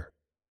fair.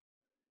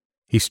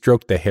 He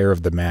stroked the hair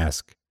of the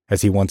mask,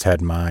 as he once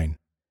had mine.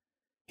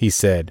 He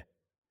said,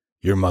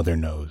 Your mother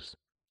knows.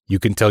 You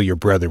can tell your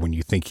brother when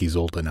you think he's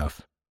old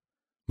enough.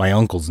 My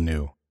uncles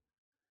knew.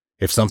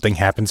 If something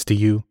happens to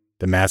you,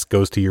 the mask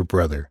goes to your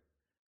brother.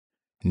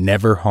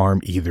 Never harm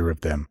either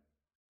of them.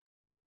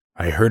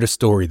 I heard a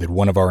story that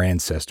one of our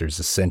ancestors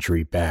a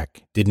century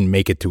back didn't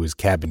make it to his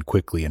cabin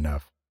quickly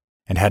enough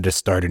and had to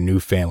start a new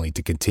family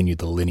to continue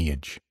the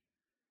lineage.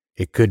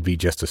 It could be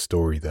just a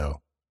story,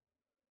 though.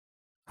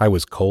 I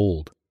was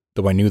cold,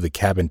 though I knew the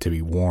cabin to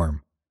be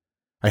warm.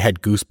 I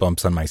had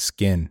goosebumps on my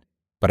skin,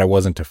 but I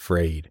wasn't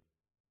afraid.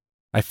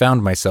 I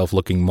found myself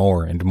looking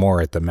more and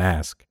more at the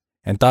mask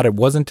and thought it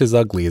wasn't as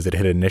ugly as it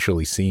had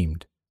initially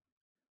seemed.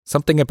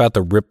 Something about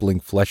the rippling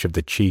flesh of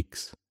the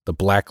cheeks, the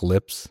black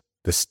lips,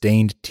 the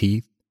stained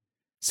teeth,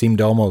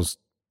 seemed almost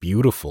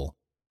beautiful.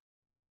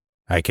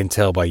 I can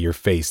tell by your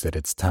face that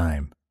it's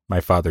time, my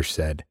father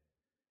said.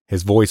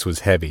 His voice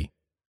was heavy.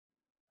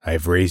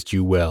 I've raised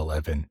you well,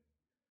 Evan.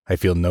 I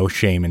feel no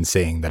shame in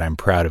saying that I'm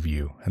proud of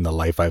you and the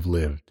life I've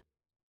lived.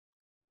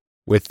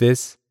 With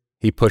this,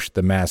 he pushed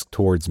the mask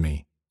towards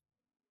me.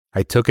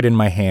 I took it in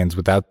my hands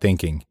without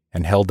thinking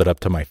and held it up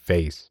to my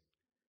face.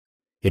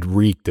 It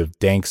reeked of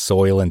dank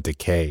soil and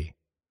decay.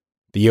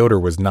 The odor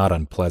was not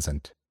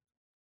unpleasant.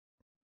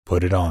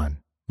 Put it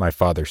on, my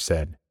father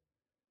said.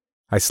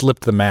 I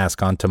slipped the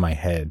mask onto my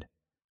head.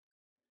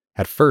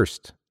 At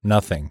first,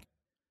 nothing.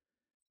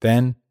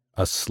 Then,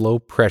 a slow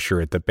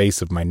pressure at the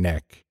base of my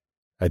neck,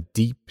 a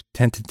deep,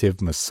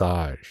 tentative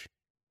massage.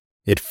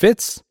 It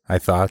fits, I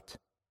thought,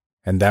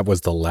 and that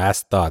was the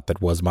last thought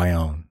that was my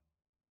own.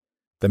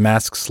 The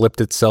mask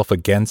slipped itself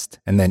against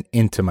and then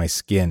into my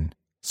skin,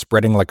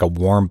 spreading like a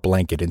warm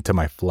blanket into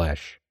my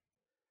flesh.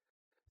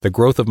 The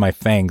growth of my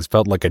fangs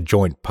felt like a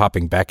joint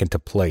popping back into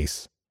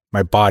place,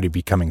 my body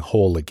becoming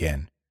whole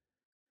again.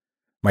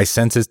 My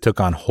senses took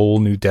on whole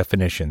new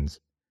definitions.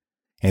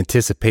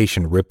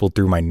 Anticipation rippled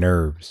through my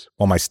nerves,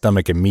 while my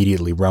stomach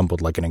immediately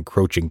rumbled like an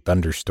encroaching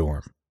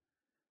thunderstorm.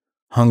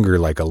 Hunger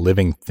like a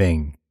living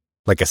thing,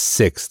 like a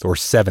sixth or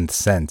seventh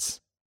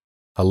sense.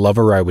 A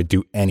lover I would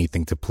do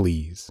anything to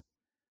please.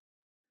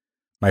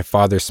 My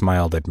father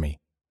smiled at me.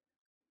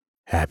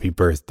 Happy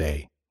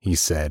birthday, he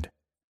said.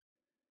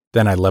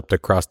 Then I leapt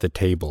across the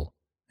table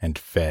and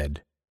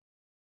fed.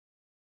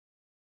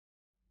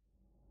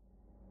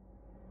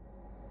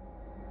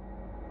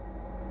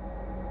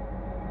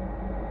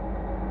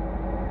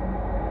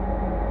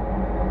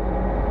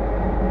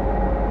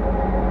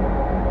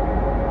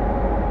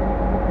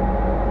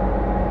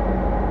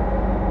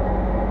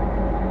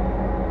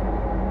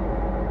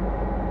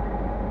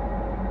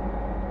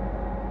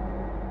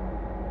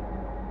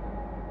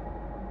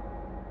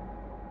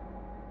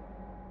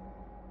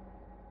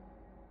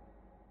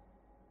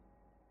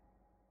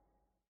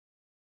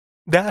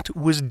 That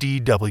was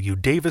D.W.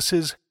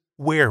 Davis's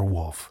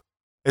Werewolf,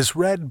 as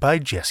read by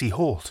Jesse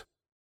Holt.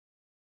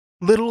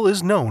 Little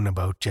is known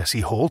about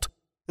Jesse Holt,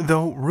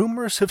 though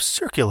rumors have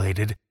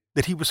circulated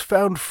that he was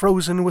found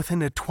frozen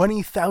within a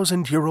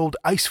 20,000-year-old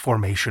ice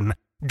formation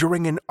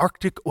during an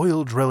Arctic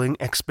oil drilling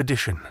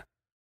expedition.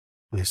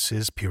 This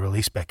is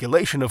purely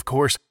speculation, of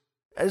course,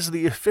 as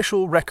the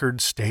official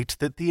records state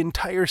that the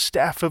entire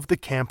staff of the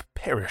camp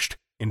perished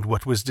in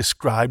what was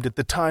described at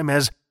the time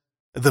as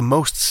the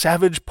most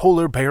savage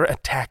polar bear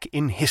attack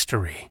in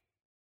history,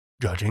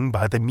 judging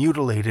by the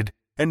mutilated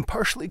and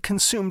partially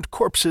consumed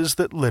corpses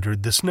that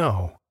littered the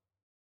snow.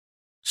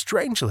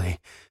 Strangely,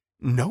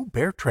 no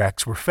bear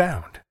tracks were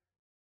found.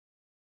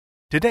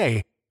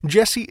 Today,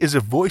 Jesse is a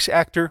voice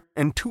actor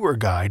and tour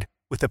guide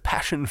with a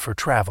passion for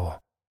travel,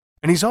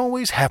 and he's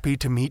always happy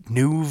to meet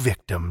new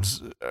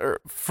victims,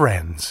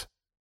 friends.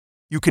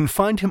 You can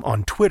find him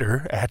on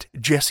Twitter at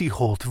Jesse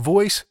Holt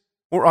Voice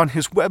or on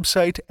his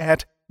website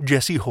at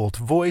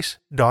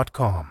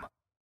jesseholtvoice.com.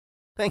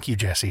 Thank you,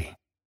 Jesse.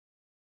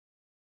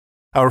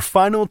 Our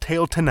final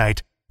tale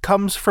tonight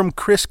comes from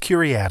Chris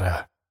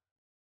Kuriata.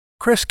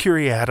 Chris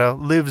Kuriata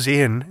lives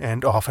in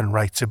and often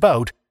writes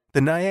about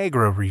the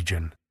Niagara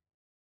region.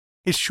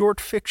 His short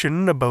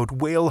fiction about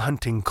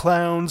whale-hunting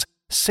clowns,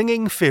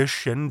 singing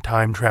fish, and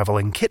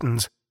time-traveling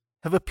kittens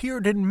have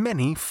appeared in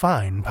many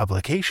fine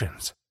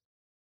publications.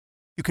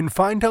 You can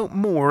find out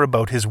more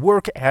about his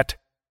work at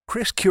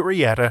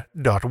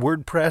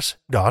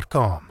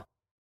chriskuriata.wordpress.com.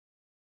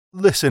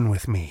 Listen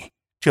with me,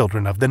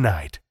 children of the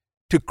night,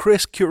 to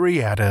Chris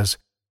Kuriata's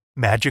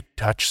Magic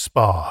Touch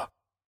Spa,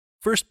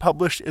 first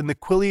published in the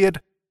Quiliad,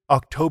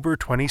 October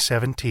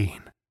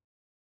 2017.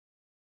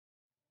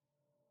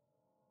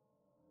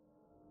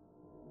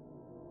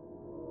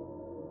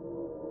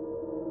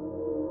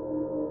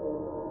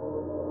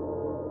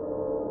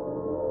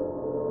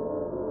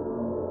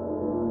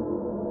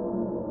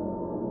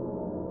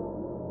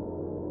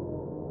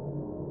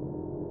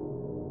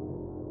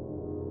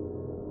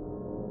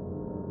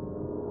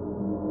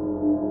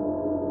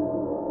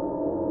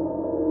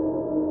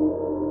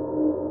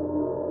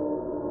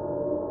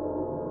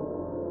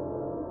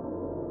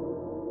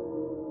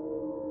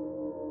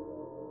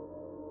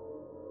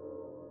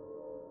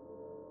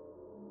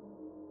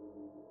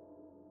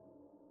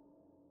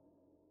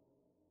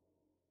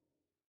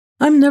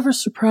 I'm never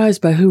surprised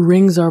by who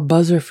rings our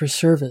buzzer for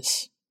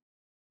service.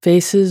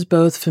 Faces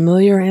both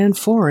familiar and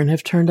foreign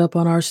have turned up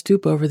on our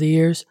stoop over the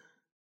years,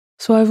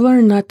 so I've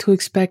learned not to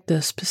expect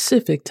a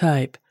specific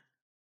type.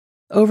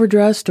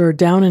 Overdressed or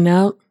down and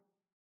out,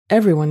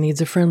 everyone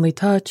needs a friendly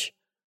touch.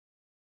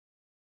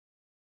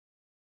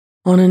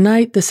 On a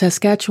night the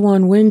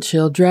Saskatchewan wind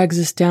chill drags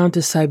us down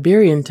to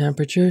Siberian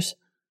temperatures,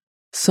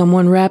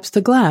 someone raps the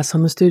glass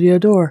on the studio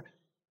door,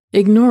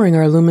 ignoring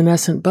our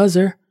luminescent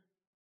buzzer.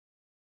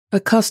 A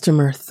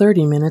customer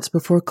 30 minutes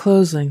before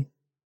closing.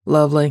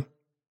 Lovely.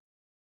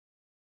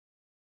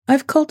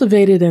 I've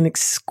cultivated an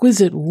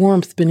exquisite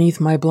warmth beneath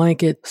my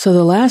blanket, so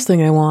the last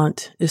thing I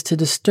want is to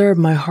disturb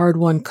my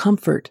hard-won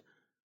comfort.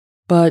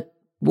 But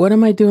what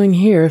am I doing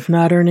here if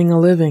not earning a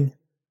living?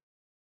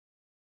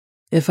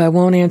 If I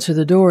won't answer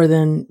the door,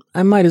 then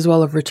I might as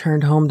well have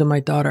returned home to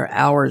my daughter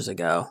hours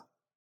ago.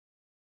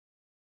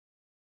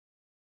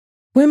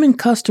 Women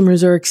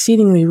customers are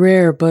exceedingly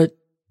rare, but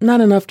not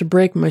enough to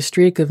break my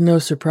streak of no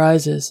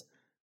surprises.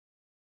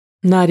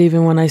 Not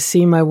even when I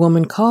see my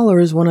woman caller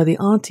as one of the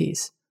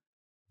aunties.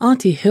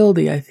 Auntie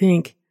Hildy, I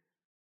think.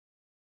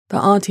 The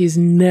aunties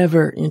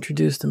never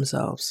introduce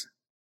themselves.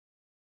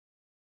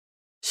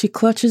 She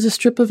clutches a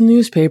strip of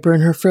newspaper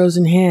in her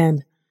frozen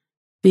hand,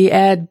 the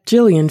ad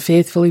Jillian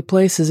faithfully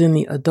places in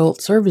the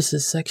adult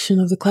services section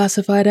of the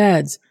classified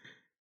ads,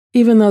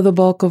 even though the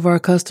bulk of our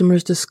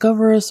customers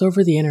discover us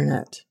over the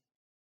internet.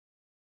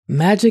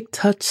 Magic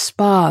Touch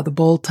Spa, the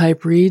bold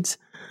type reads,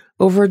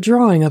 over a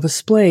drawing of a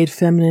splayed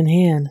feminine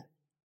hand.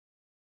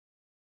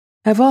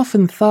 I've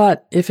often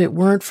thought if it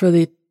weren't for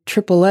the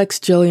XXX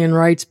Jillian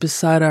writes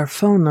beside our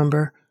phone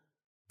number,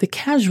 the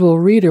casual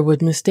reader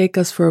would mistake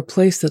us for a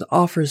place that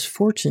offers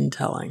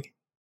fortune-telling.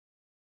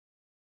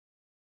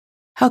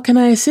 How can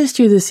I assist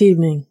you this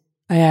evening?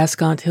 I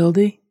ask Aunt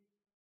Hildy.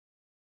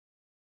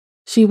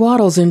 She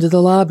waddles into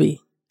the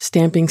lobby,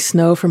 stamping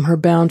snow from her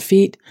bound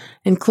feet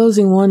and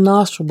closing one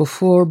nostril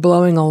before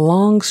blowing a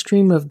long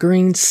stream of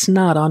green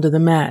snot onto the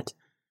mat.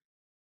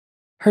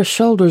 Her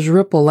shoulders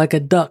ripple like a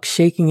duck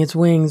shaking its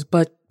wings,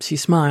 but she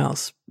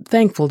smiles,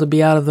 thankful to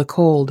be out of the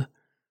cold.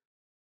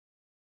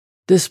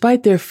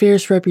 Despite their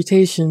fierce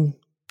reputation,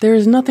 there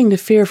is nothing to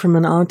fear from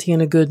an auntie in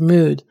a good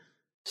mood,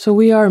 so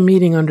we are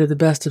meeting under the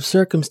best of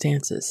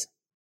circumstances.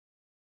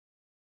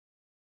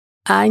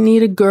 I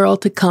need a girl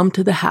to come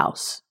to the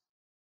house,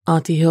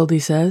 Auntie Hildy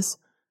says.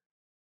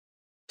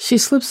 She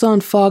slips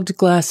on fogged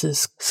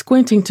glasses,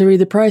 squinting to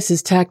read the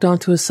prices tacked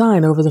onto a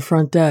sign over the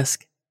front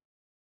desk.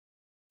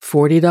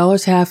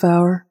 $40 half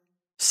hour,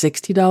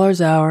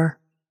 $60 hour,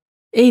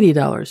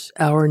 $80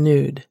 hour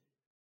nude.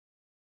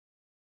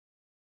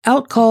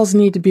 Out calls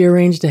need to be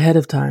arranged ahead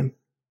of time.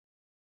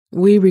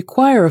 We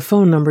require a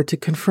phone number to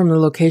confirm the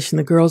location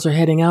the girls are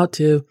heading out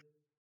to,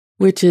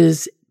 which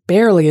is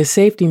barely a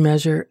safety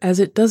measure as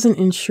it doesn't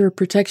ensure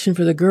protection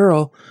for the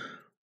girl,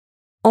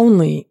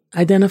 only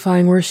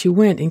identifying where she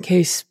went in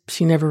case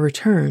she never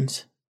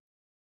returns.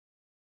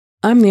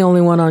 I'm the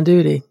only one on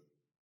duty.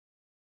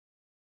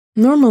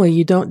 Normally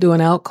you don't do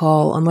an out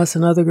call unless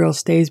another girl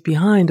stays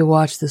behind to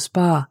watch the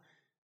spa.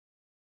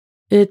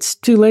 It's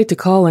too late to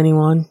call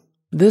anyone.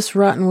 This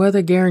rotten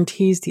weather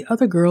guarantees the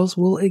other girls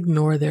will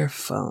ignore their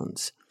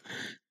phones.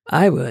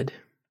 I would.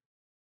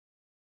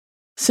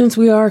 Since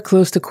we are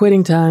close to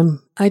quitting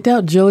time, I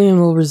doubt Jillian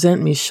will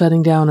resent me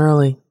shutting down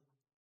early.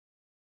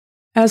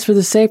 As for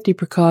the safety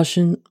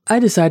precaution, I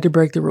decide to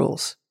break the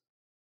rules.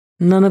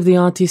 None of the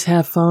aunties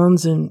have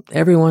phones and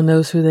everyone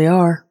knows who they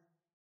are.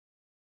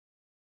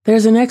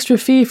 There's an extra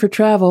fee for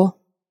travel,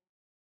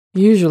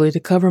 usually to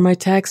cover my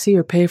taxi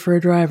or pay for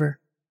a driver.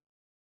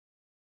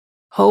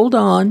 Hold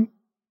on,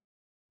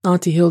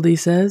 Auntie Hildy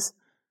says.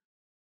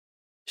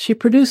 She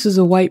produces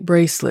a white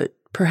bracelet,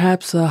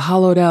 perhaps a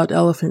hollowed-out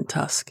elephant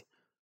tusk.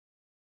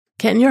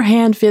 Can your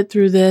hand fit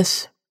through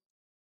this?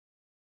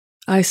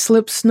 I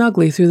slip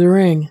snugly through the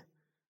ring.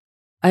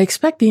 I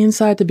expect the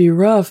inside to be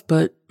rough,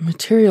 but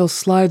material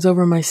slides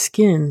over my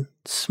skin,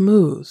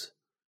 smooth,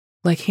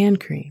 like hand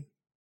cream.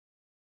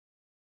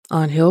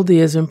 Aunt Hildy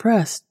is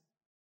impressed.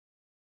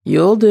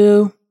 You'll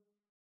do.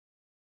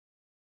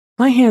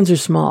 My hands are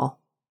small.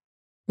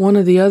 One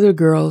of the other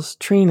girls,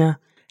 Trina,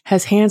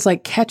 has hands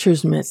like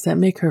catcher's mitts that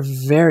make her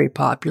very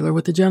popular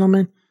with the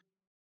gentlemen.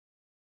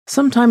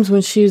 Sometimes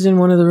when she's in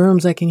one of the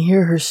rooms, I can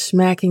hear her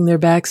smacking their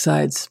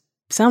backsides,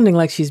 sounding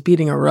like she's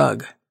beating a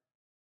rug.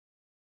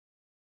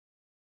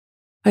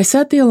 I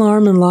set the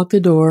alarm and lock the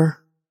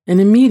door, and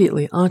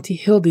immediately Auntie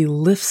Hildy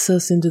lifts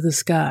us into the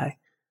sky.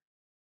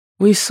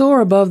 We soar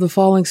above the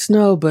falling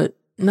snow, but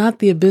not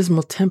the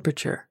abysmal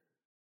temperature.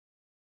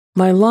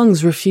 My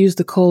lungs refuse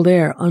the cold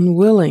air,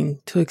 unwilling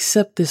to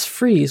accept this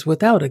freeze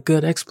without a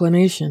good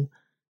explanation.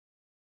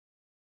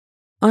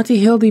 Auntie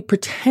Hildy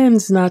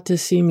pretends not to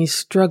see me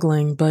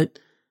struggling, but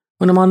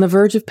when I'm on the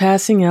verge of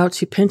passing out,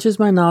 she pinches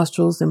my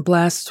nostrils and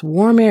blasts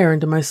warm air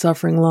into my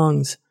suffering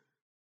lungs.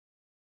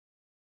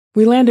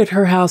 We land at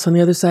her house on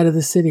the other side of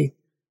the city,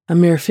 a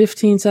mere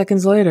 15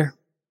 seconds later.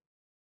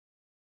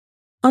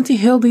 Auntie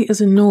Hildy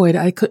is annoyed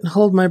I couldn't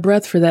hold my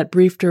breath for that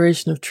brief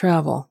duration of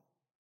travel.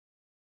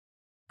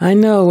 I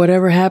know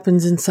whatever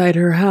happens inside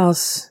her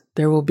house,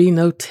 there will be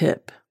no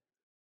tip.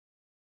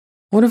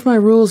 One of my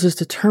rules is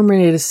to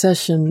terminate a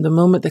session the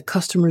moment the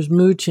customer's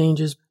mood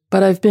changes,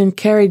 but I've been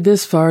carried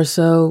this far,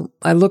 so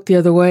I look the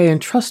other way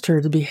and trust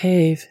her to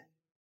behave.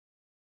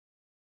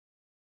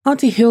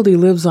 Auntie Hildy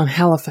lives on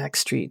Halifax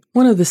Street,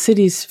 one of the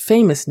city's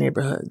famous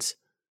neighborhoods.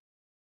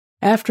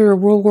 After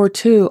World War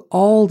II,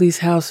 all these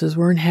houses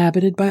were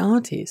inhabited by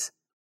aunties.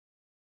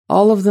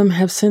 All of them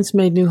have since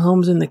made new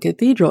homes in the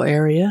cathedral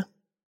area,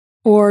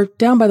 or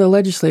down by the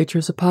legislature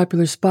is a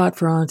popular spot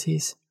for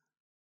aunties.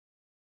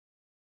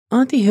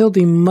 Auntie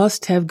Hildy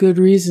must have good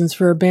reasons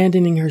for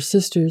abandoning her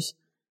sisters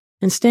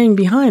and staying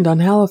behind on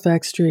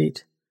Halifax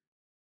Street.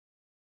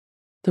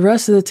 The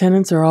rest of the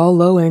tenants are all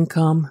low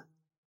income.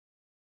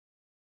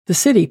 The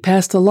city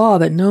passed a law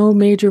that no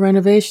major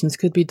renovations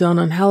could be done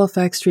on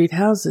Halifax Street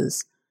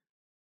houses.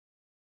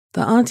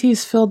 The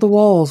aunties filled the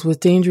walls with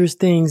dangerous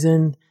things,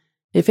 and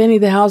if any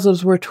of the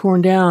houses were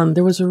torn down,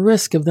 there was a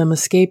risk of them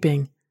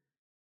escaping.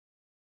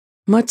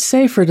 Much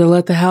safer to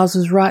let the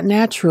houses rot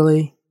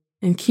naturally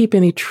and keep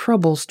any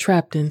troubles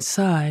trapped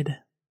inside.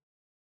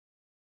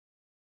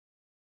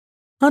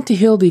 Auntie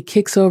Hildy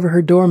kicks over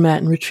her doormat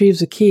and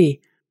retrieves a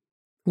key,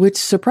 which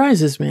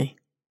surprises me.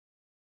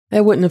 I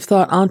wouldn't have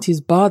thought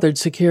aunties bothered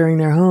securing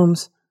their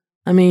homes.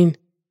 I mean,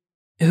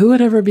 who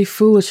would ever be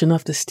foolish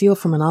enough to steal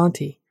from an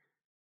auntie?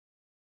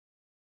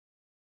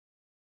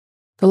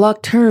 The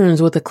lock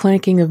turns with the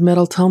clanking of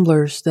metal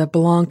tumblers that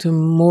belong to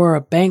more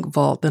a bank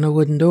vault than a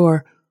wooden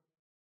door.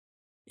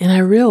 And I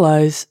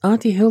realize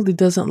Auntie Hildy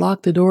doesn't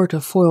lock the door to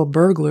foil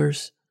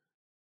burglars.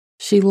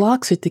 She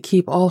locks it to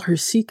keep all her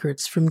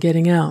secrets from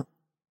getting out.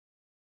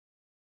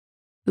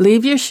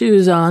 Leave your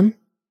shoes on,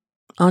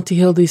 Auntie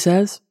Hildy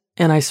says,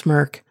 and I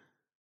smirk.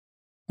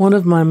 One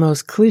of my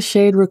most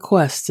cliched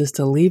requests is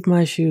to leave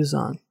my shoes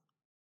on.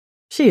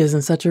 She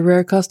isn't such a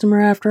rare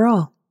customer after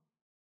all.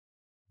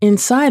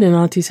 Inside an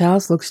auntie's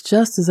house looks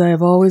just as I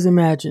have always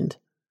imagined.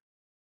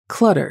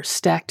 Clutter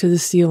stacked to the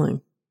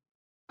ceiling.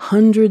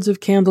 Hundreds of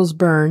candles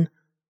burn.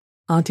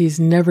 Aunties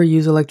never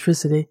use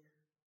electricity.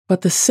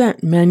 But the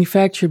scent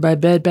manufactured by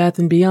Bed Bath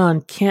 &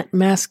 Beyond can't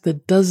mask the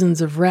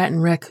dozens of rat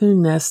and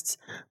raccoon nests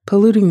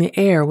polluting the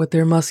air with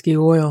their musky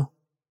oil.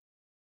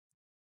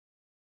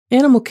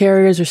 Animal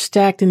carriers are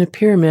stacked in a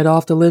pyramid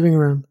off the living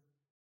room.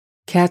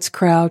 Cats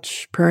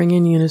crouch, purring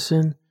in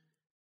unison,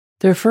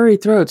 their furry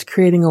throats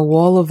creating a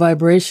wall of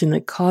vibration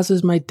that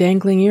causes my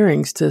dangling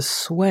earrings to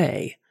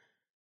sway.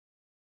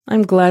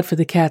 I'm glad for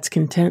the cats'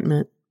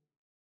 contentment.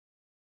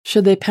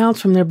 Should they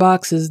pounce from their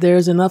boxes,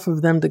 there's enough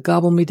of them to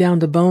gobble me down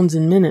to bones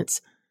in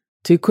minutes,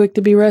 too quick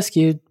to be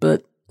rescued,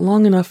 but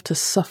long enough to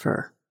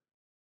suffer.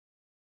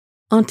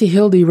 Auntie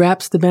Hildy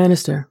raps the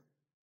banister.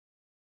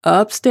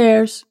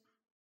 Upstairs,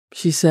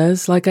 she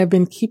says, like I've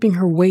been keeping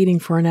her waiting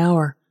for an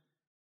hour.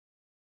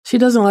 She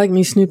doesn't like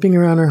me snooping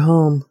around her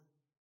home.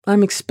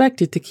 I'm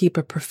expected to keep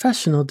a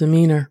professional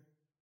demeanor.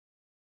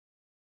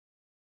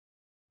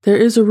 There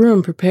is a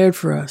room prepared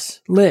for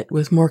us, lit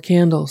with more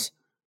candles.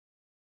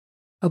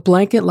 A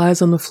blanket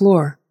lies on the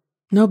floor,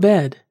 no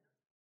bed.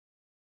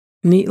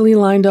 Neatly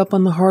lined up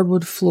on the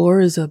hardwood floor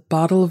is a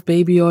bottle of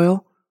baby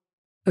oil,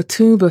 a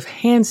tube of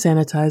hand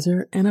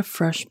sanitizer, and a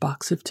fresh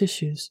box of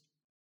tissues.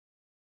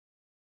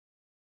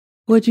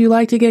 Would you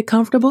like to get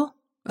comfortable?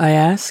 I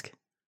ask.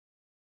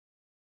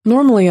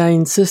 Normally I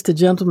insist a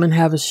gentleman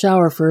have a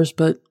shower first,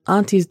 but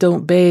aunties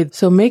don't bathe,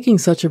 so making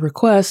such a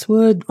request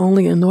would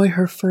only annoy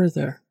her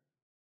further.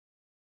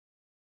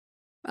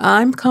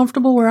 I'm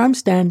comfortable where I'm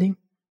standing.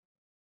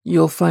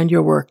 You'll find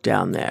your work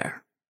down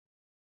there.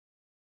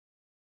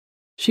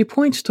 She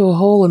points to a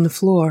hole in the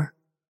floor,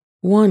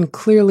 one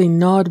clearly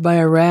gnawed by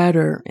a rat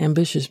or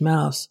ambitious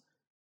mouse.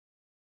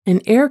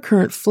 An air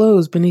current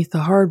flows beneath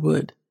the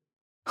hardwood,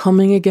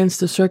 humming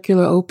against the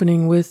circular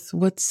opening with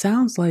what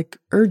sounds like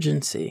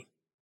urgency.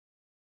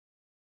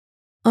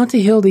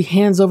 Auntie Hildy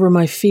hands over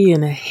my fee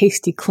in a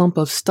hasty clump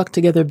of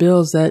stuck-together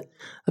bills that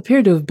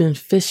appear to have been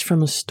fished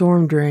from a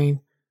storm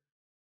drain.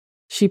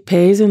 She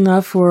pays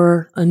enough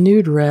for a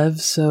nude rev,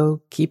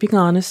 so, keeping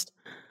honest,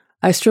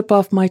 I strip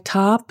off my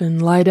top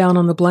and lie down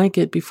on the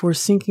blanket before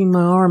sinking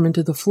my arm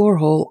into the floor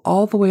hole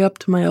all the way up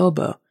to my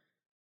elbow.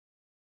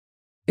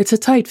 It's a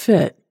tight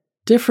fit,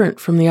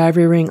 different from the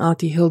ivory ring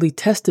Auntie Hildy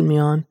tested me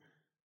on.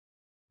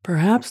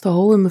 Perhaps the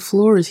hole in the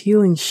floor is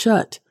healing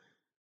shut.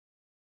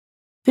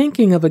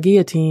 Thinking of a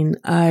guillotine,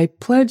 I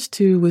pledge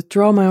to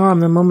withdraw my arm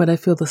the moment I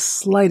feel the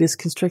slightest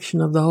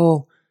constriction of the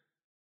hole.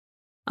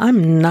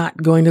 I'm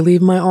not going to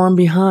leave my arm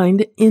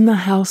behind in the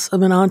house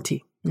of an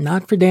auntie,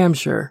 not for damn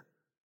sure.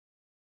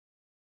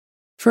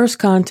 First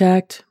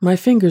contact, my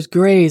fingers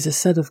graze a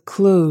set of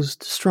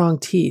closed, strong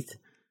teeth.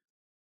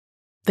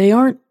 They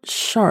aren't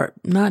sharp,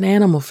 not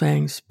animal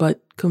fangs,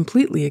 but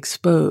completely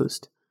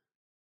exposed.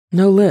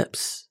 No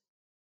lips.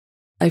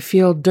 I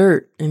feel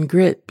dirt and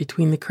grit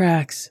between the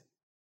cracks.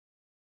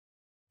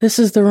 This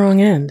is the wrong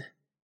end.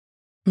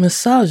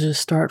 Massages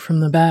start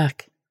from the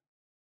back.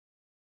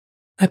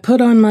 I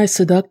put on my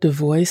seductive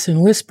voice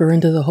and whisper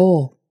into the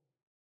hole.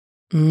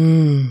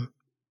 Would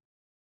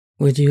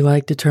you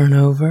like to turn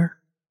over?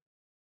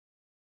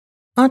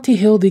 Auntie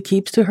Hildy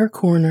keeps to her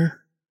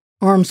corner,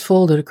 arms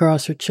folded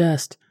across her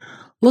chest,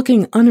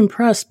 looking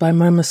unimpressed by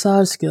my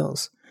massage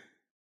skills.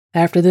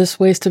 After this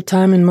waste of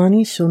time and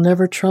money, she'll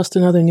never trust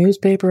another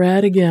newspaper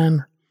ad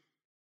again.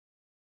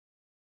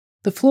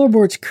 The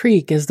floorboards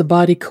creak as the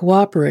body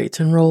cooperates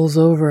and rolls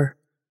over.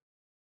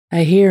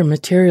 I hear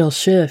material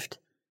shift,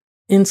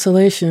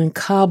 insulation and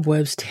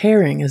cobwebs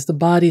tearing as the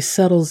body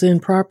settles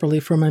in properly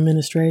for my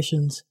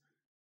ministrations.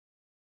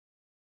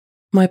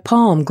 My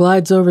palm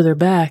glides over their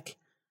back.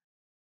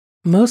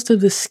 Most of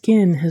the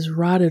skin has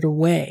rotted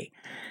away,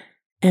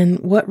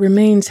 and what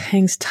remains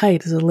hangs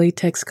tight as a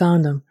latex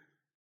condom.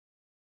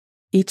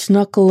 Each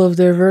knuckle of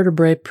their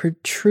vertebrae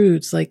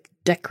protrudes like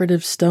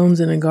decorative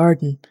stones in a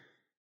garden.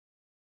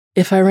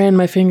 If I ran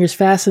my fingers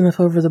fast enough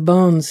over the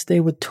bones, they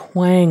would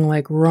twang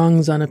like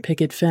rungs on a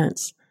picket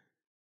fence.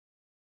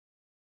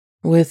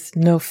 With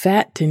no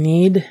fat to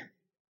knead,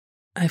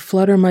 I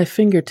flutter my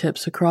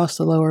fingertips across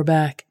the lower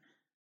back.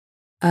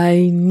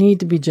 I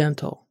need to be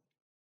gentle.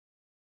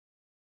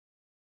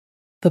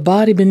 The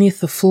body beneath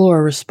the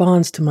floor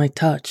responds to my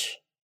touch.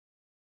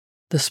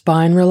 The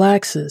spine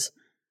relaxes,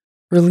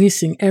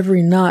 releasing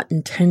every knot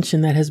and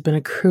tension that has been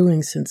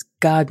accruing since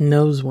God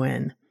knows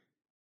when.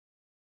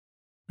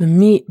 The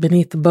meat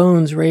beneath the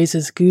bones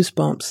raises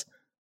goosebumps,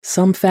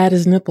 some fat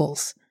as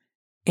nipples,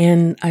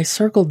 and I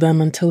circled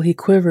them until he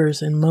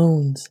quivers and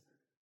moans.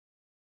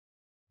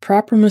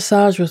 Proper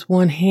massage with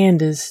one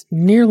hand is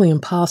nearly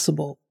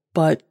impossible,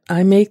 but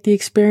I make the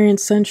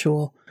experience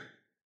sensual,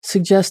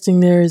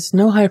 suggesting there is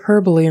no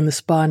hyperbole in the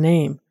spa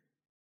name.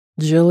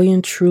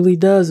 Jillian truly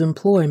does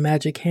employ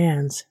magic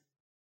hands.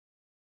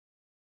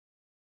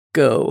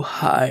 Go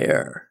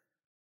higher.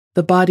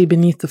 The body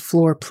beneath the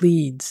floor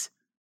pleads,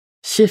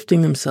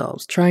 shifting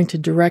themselves, trying to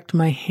direct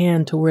my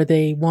hand to where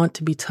they want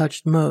to be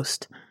touched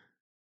most,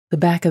 the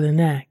back of the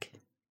neck.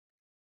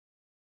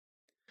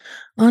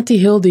 Auntie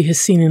Hildy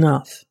has seen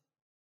enough.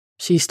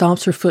 She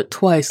stomps her foot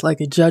twice like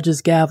a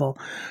judge's gavel,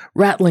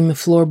 rattling the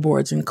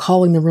floorboards and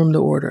calling the room to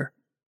order.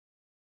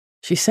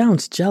 She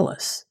sounds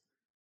jealous.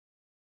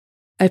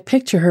 I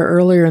picture her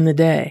earlier in the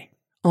day,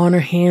 on her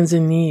hands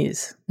and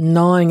knees,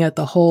 gnawing at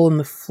the hole in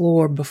the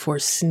floor before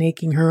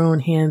snaking her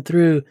own hand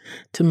through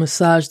to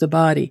massage the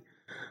body,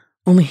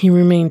 only he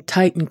remained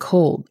tight and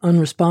cold,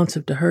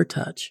 unresponsive to her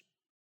touch.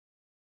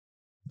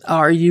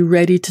 Are you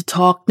ready to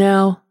talk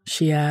now?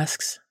 She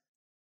asks.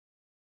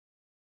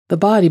 The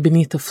body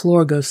beneath the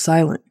floor goes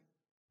silent,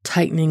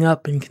 tightening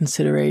up in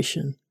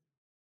consideration.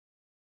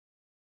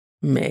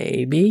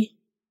 Maybe.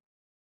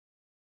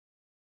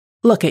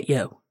 Look at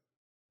you.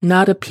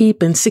 Not a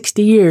peep in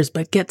 60 years,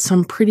 but get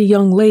some pretty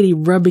young lady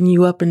rubbing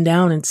you up and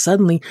down and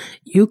suddenly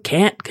you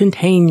can't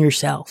contain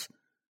yourself.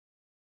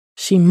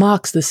 She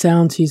mocks the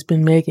sounds he's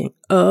been making.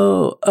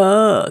 Go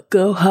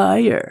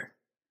higher.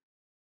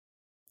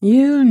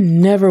 You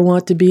never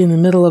want to be in the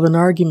middle of an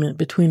argument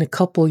between a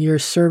couple you're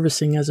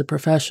servicing as a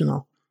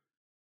professional.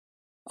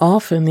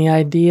 Often the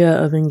idea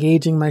of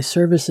engaging my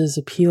services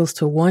appeals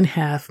to one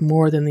half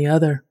more than the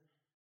other.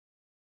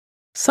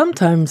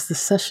 Sometimes the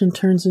session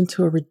turns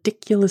into a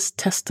ridiculous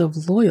test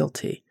of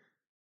loyalty.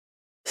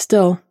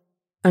 Still,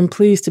 I'm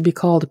pleased to be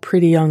called a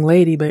pretty young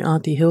lady by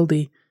Auntie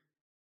Hildy.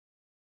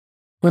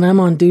 When I'm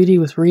on duty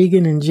with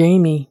Regan and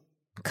Jamie,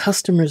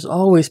 customers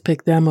always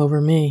pick them over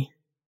me.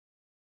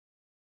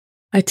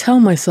 I tell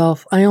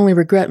myself I only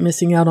regret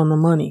missing out on the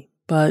money,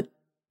 but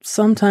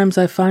sometimes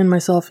I find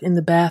myself in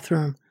the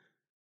bathroom,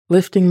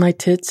 lifting my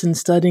tits and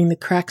studying the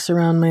cracks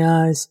around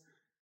my eyes,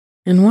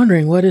 and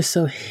wondering what is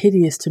so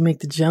hideous to make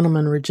the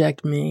gentleman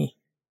reject me.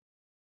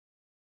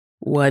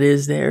 What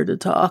is there to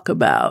talk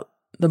about?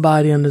 The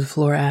body under the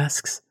floor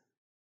asks.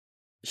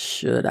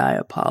 Should I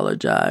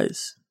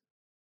apologize?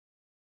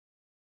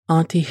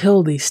 Auntie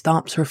Hildy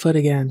stomps her foot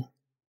again.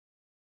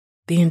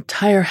 The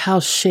entire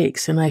house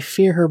shakes, and I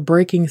fear her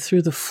breaking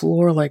through the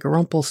floor like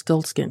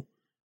Rumpelstiltskin.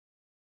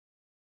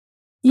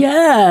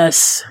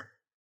 Yes!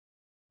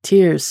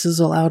 Tears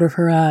sizzle out of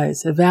her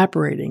eyes,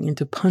 evaporating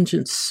into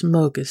pungent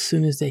smoke as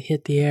soon as they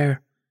hit the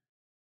air.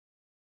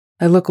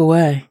 I look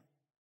away.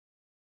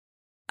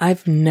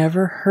 I've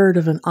never heard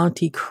of an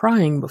auntie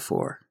crying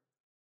before.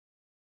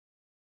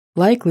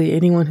 Likely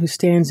anyone who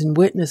stands in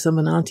witness of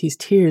an auntie's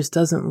tears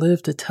doesn't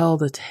live to tell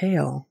the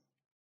tale.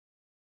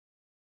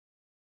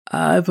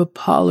 I've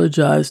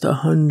apologized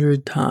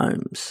 100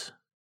 times,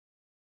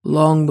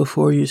 long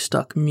before you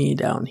stuck me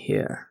down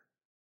here.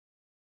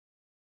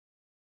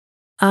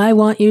 I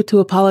want you to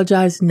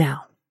apologize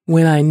now,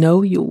 when I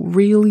know you'll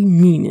really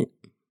mean it.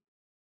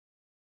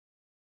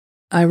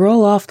 I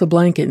roll off the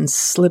blanket and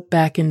slip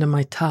back into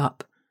my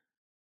top.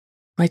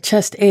 My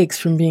chest aches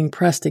from being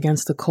pressed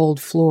against the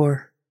cold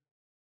floor.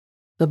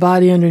 The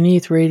body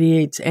underneath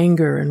radiates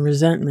anger and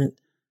resentment,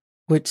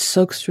 which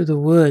soaks through the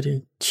wood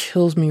and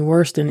chills me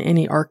worse than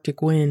any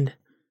Arctic wind.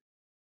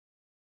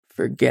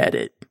 Forget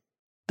it,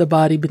 the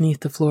body beneath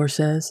the floor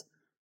says.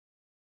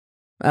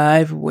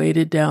 I've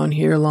waited down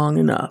here long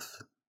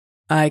enough.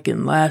 I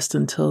can last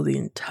until the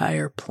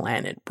entire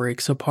planet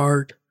breaks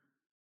apart.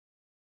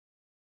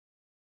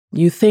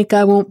 You think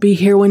I won't be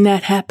here when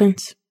that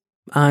happens?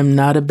 I'm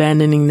not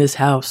abandoning this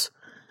house.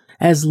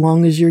 As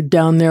long as you're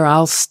down there,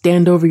 I'll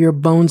stand over your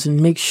bones and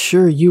make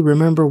sure you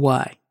remember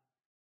why.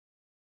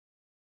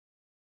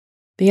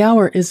 The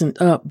hour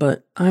isn't up,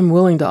 but I'm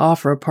willing to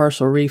offer a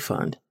partial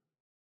refund.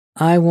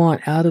 I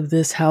want out of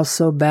this house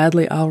so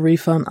badly I'll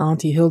refund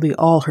Auntie Hildy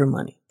all her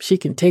money. She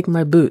can take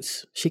my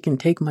boots. She can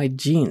take my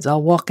jeans.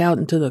 I'll walk out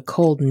into the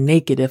cold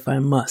naked if I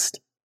must.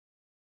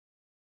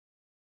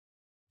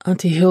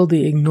 Auntie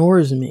Hildy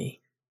ignores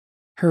me.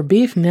 Her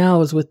beef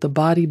now is with the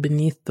body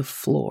beneath the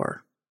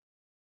floor.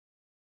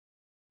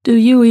 Do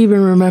you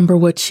even remember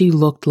what she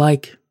looked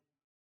like?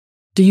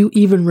 Do you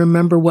even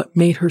remember what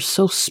made her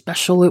so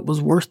special it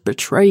was worth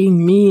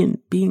betraying me and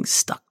being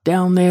stuck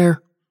down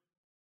there?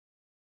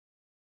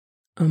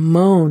 A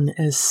moan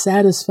as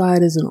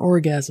satisfied as an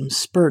orgasm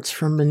spurts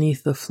from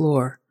beneath the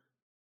floor.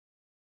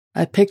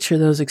 I picture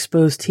those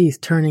exposed teeth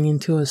turning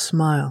into a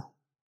smile.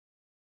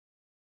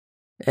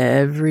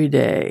 Every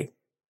day,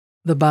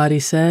 the body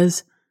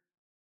says.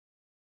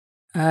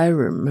 I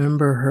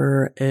remember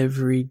her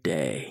every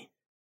day.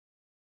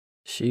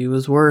 She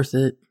was worth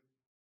it.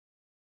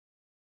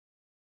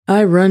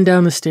 I run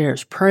down the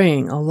stairs,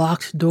 praying a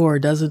locked door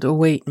doesn't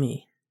await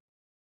me.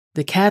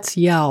 The cats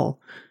yowl,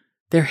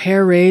 their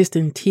hair raised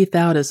and teeth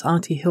out as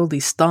Auntie Hildy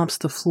stomps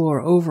the floor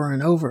over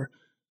and over,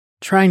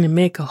 trying to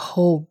make a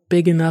hole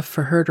big enough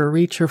for her to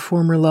reach her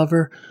former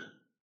lover,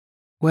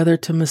 whether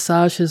to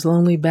massage his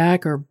lonely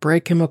back or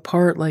break him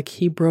apart like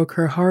he broke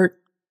her heart,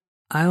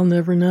 I'll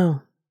never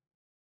know.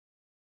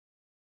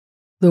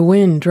 The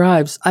wind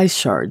drives ice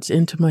shards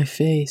into my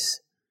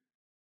face.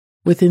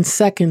 Within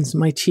seconds,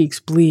 my cheeks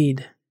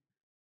bleed.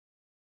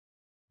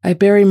 I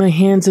bury my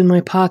hands in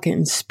my pocket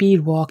and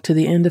speed walk to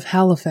the end of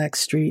Halifax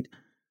Street,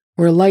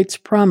 where lights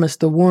promise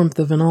the warmth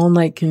of an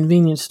all-night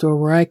convenience store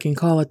where I can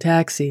call a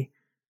taxi.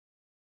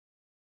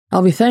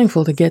 I'll be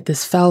thankful to get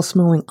this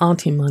foul-smelling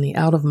auntie money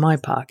out of my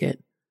pocket.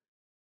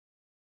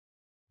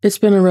 It's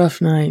been a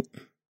rough night.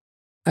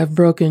 I've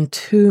broken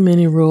too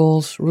many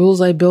rules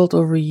I built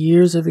over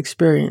years of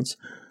experience,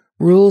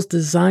 rules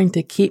designed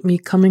to keep me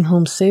coming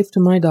home safe to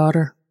my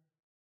daughter.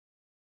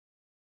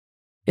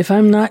 If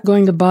I'm not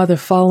going to bother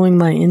following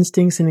my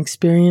instincts and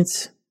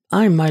experience,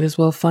 I might as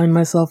well find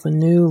myself a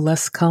new,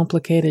 less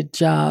complicated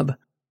job.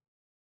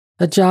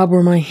 A job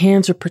where my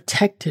hands are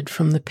protected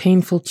from the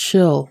painful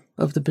chill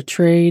of the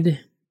betrayed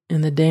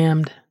and the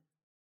damned.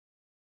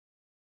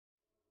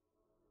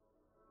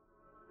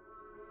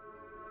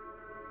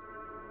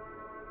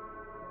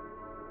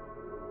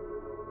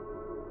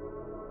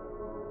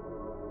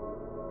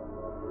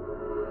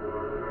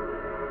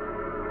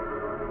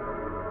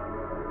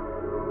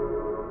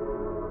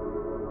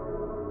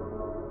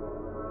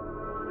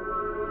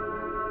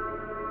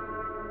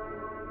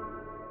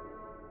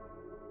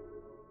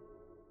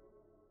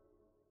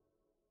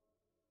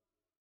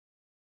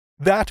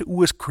 That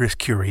was Chris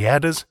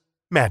Kuriata's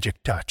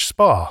Magic Touch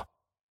Spa,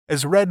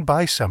 as read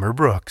by Summer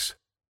Brooks.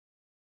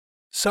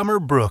 Summer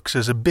Brooks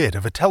is a bit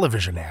of a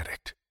television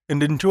addict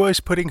and enjoys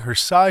putting her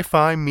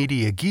sci-fi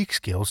media geek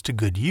skills to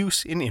good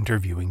use in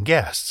interviewing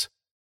guests.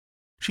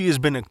 She has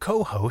been a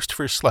co-host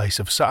for Slice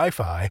of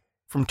Sci-Fi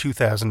from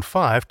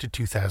 2005 to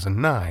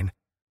 2009,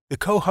 the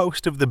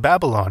co-host of the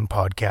Babylon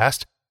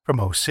podcast from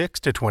 2006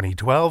 to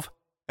 2012,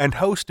 and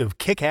host of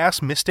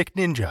Kick-Ass Mystic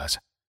Ninjas,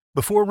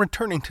 before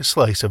returning to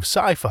Slice of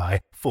Sci-Fi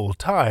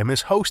full-time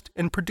as host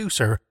and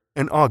producer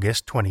in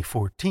August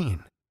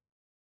 2014.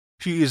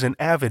 She is an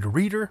avid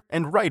reader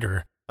and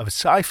writer of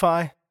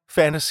sci-fi,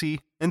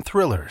 fantasy, and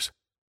thrillers,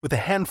 with a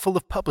handful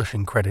of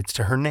publishing credits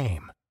to her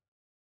name.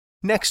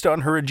 Next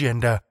on her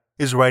agenda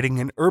is writing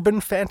an urban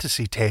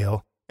fantasy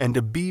tale and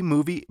a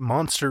B-movie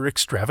monster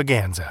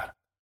extravaganza.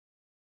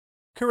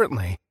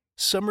 Currently,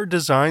 Summer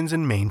designs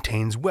and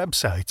maintains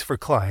websites for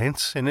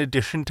clients in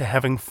addition to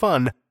having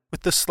fun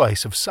with the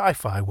slice of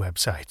sci-fi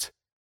websites,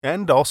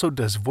 and also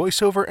does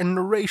voiceover and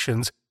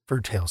narrations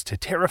for Tales to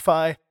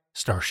Terrify,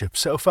 Starship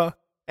Sofa,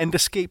 and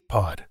Escape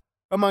Pod,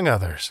 among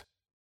others.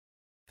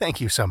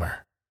 Thank you,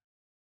 Summer.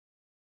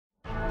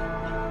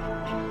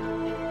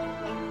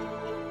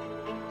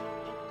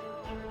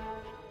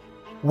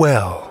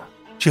 Well,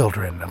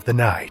 children of the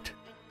night,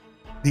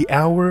 the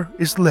hour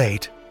is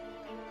late,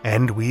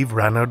 and we've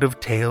run out of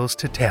tales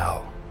to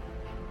tell.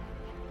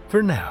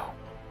 For now.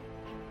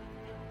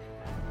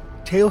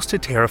 Tales to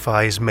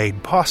Terrify is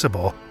made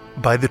possible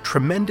by the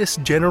tremendous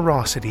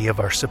generosity of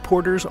our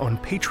supporters on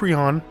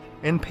Patreon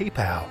and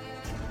PayPal.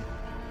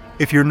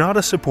 If you're not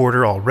a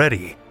supporter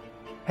already,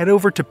 head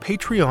over to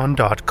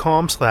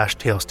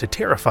patreon.com/Tales to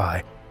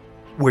Terrify,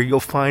 where you'll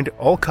find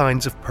all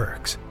kinds of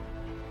perks,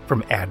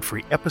 from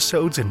ad-free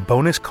episodes and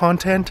bonus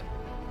content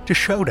to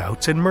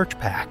shoutouts and merch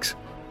packs.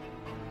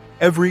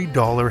 Every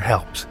dollar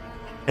helps,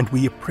 and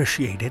we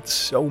appreciate it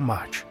so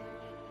much.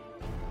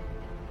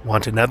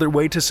 Want another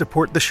way to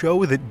support the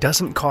show that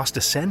doesn't cost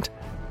a cent?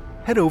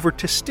 Head over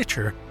to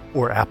Stitcher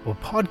or Apple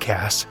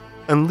Podcasts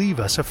and leave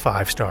us a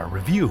 5-star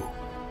review.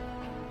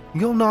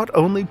 You'll not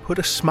only put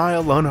a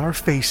smile on our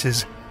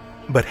faces,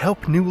 but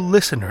help new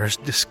listeners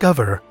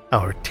discover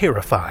our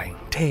terrifying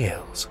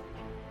tales.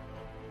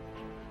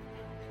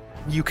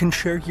 You can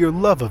share your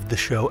love of the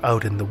show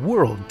out in the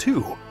world,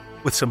 too,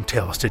 with some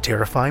Tales to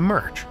Terrify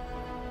merch.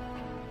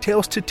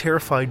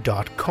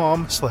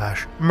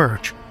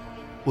 TalesToTerrify.com/merch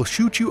will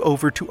shoot you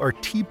over to our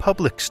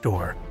TeePublic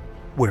store,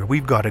 where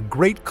we've got a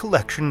great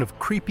collection of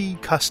creepy,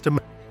 custom,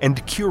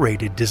 and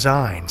curated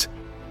designs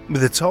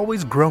that's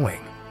always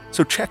growing,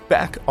 so check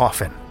back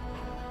often.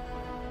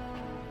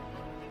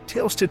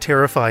 Tales to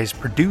Terrify is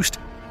produced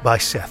by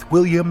Seth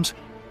Williams,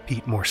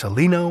 Pete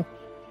Morcellino,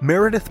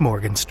 Meredith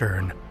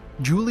Morgenstern,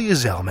 Julia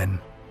Zellman,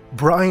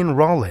 Brian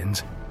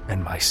Rollins,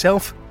 and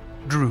myself,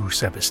 Drew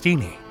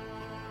Sebastini,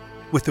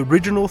 with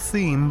original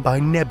theme by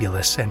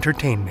Nebulous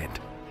Entertainment.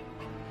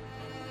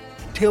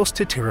 Tales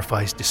to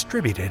Terrify is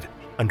distributed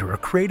under a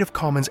Creative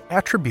Commons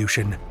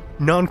Attribution,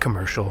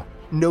 Non-Commercial,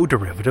 No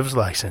Derivatives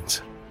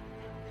license.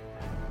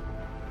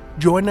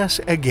 Join us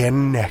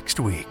again next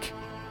week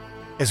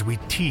as we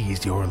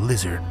tease your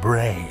lizard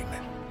brain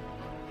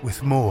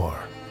with more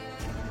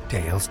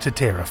Tales to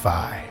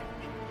Terrify.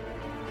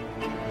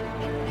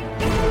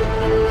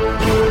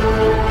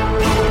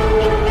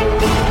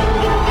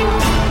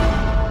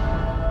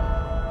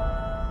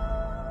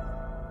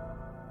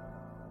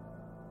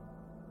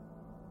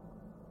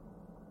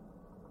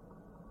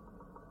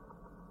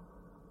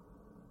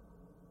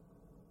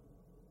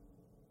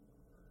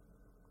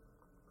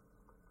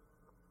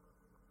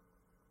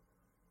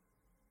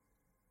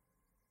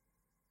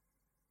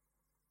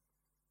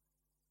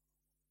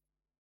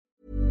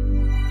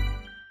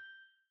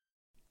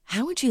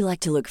 How would you like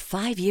to look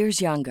 5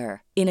 years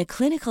younger? In a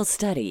clinical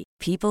study,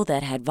 people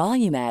that had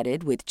volume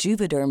added with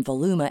Juvederm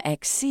Voluma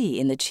XC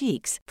in the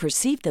cheeks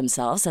perceived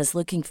themselves as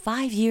looking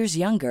 5 years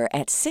younger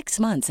at 6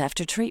 months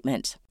after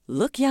treatment.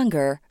 Look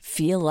younger,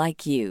 feel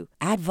like you.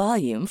 Add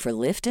volume for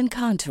lift and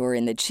contour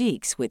in the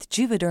cheeks with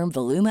Juvederm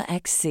Voluma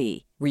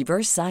XC.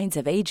 Reverse signs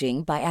of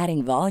aging by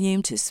adding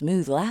volume to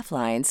smooth laugh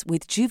lines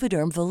with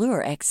Juvederm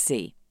Volure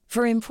XC.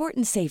 For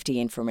important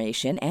safety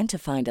information and to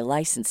find a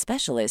licensed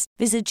specialist,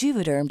 visit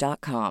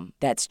Juvederm.com.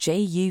 That's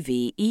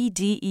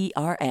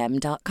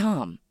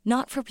JUVEDERM.com.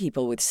 Not for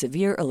people with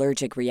severe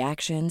allergic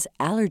reactions,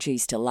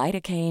 allergies to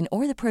lidocaine,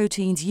 or the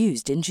proteins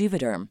used in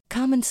Juvederm.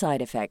 Common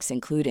side effects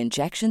include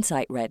injection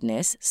site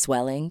redness,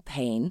 swelling,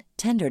 pain,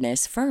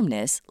 tenderness,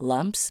 firmness,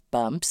 lumps,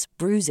 bumps,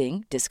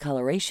 bruising,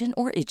 discoloration,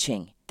 or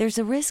itching. There's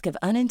a risk of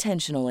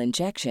unintentional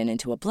injection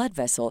into a blood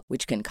vessel,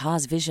 which can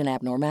cause vision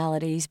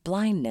abnormalities,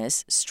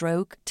 blindness,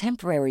 stroke,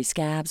 temporary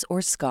scabs,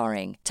 or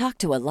scarring. Talk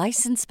to a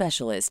licensed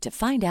specialist to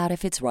find out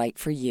if it's right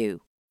for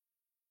you.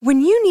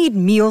 When you need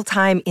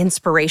mealtime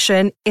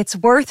inspiration, it's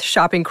worth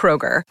shopping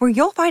Kroger, where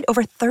you'll find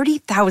over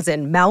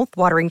 30,000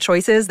 mouth-watering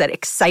choices that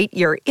excite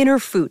your inner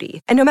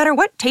foodie. And no matter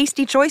what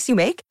tasty choice you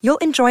make, you'll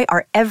enjoy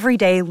our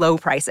everyday low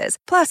prices,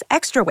 plus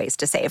extra ways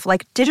to save,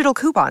 like digital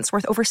coupons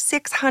worth over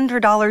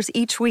 $600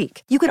 each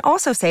week. You can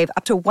also save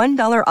up to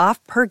 $1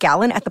 off per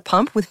gallon at the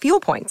pump with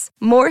fuel points.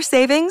 More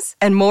savings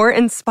and more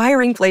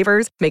inspiring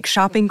flavors make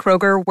shopping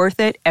Kroger worth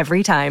it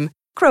every time.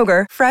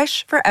 Kroger,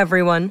 fresh for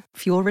everyone.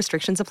 Fuel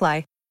restrictions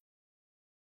apply.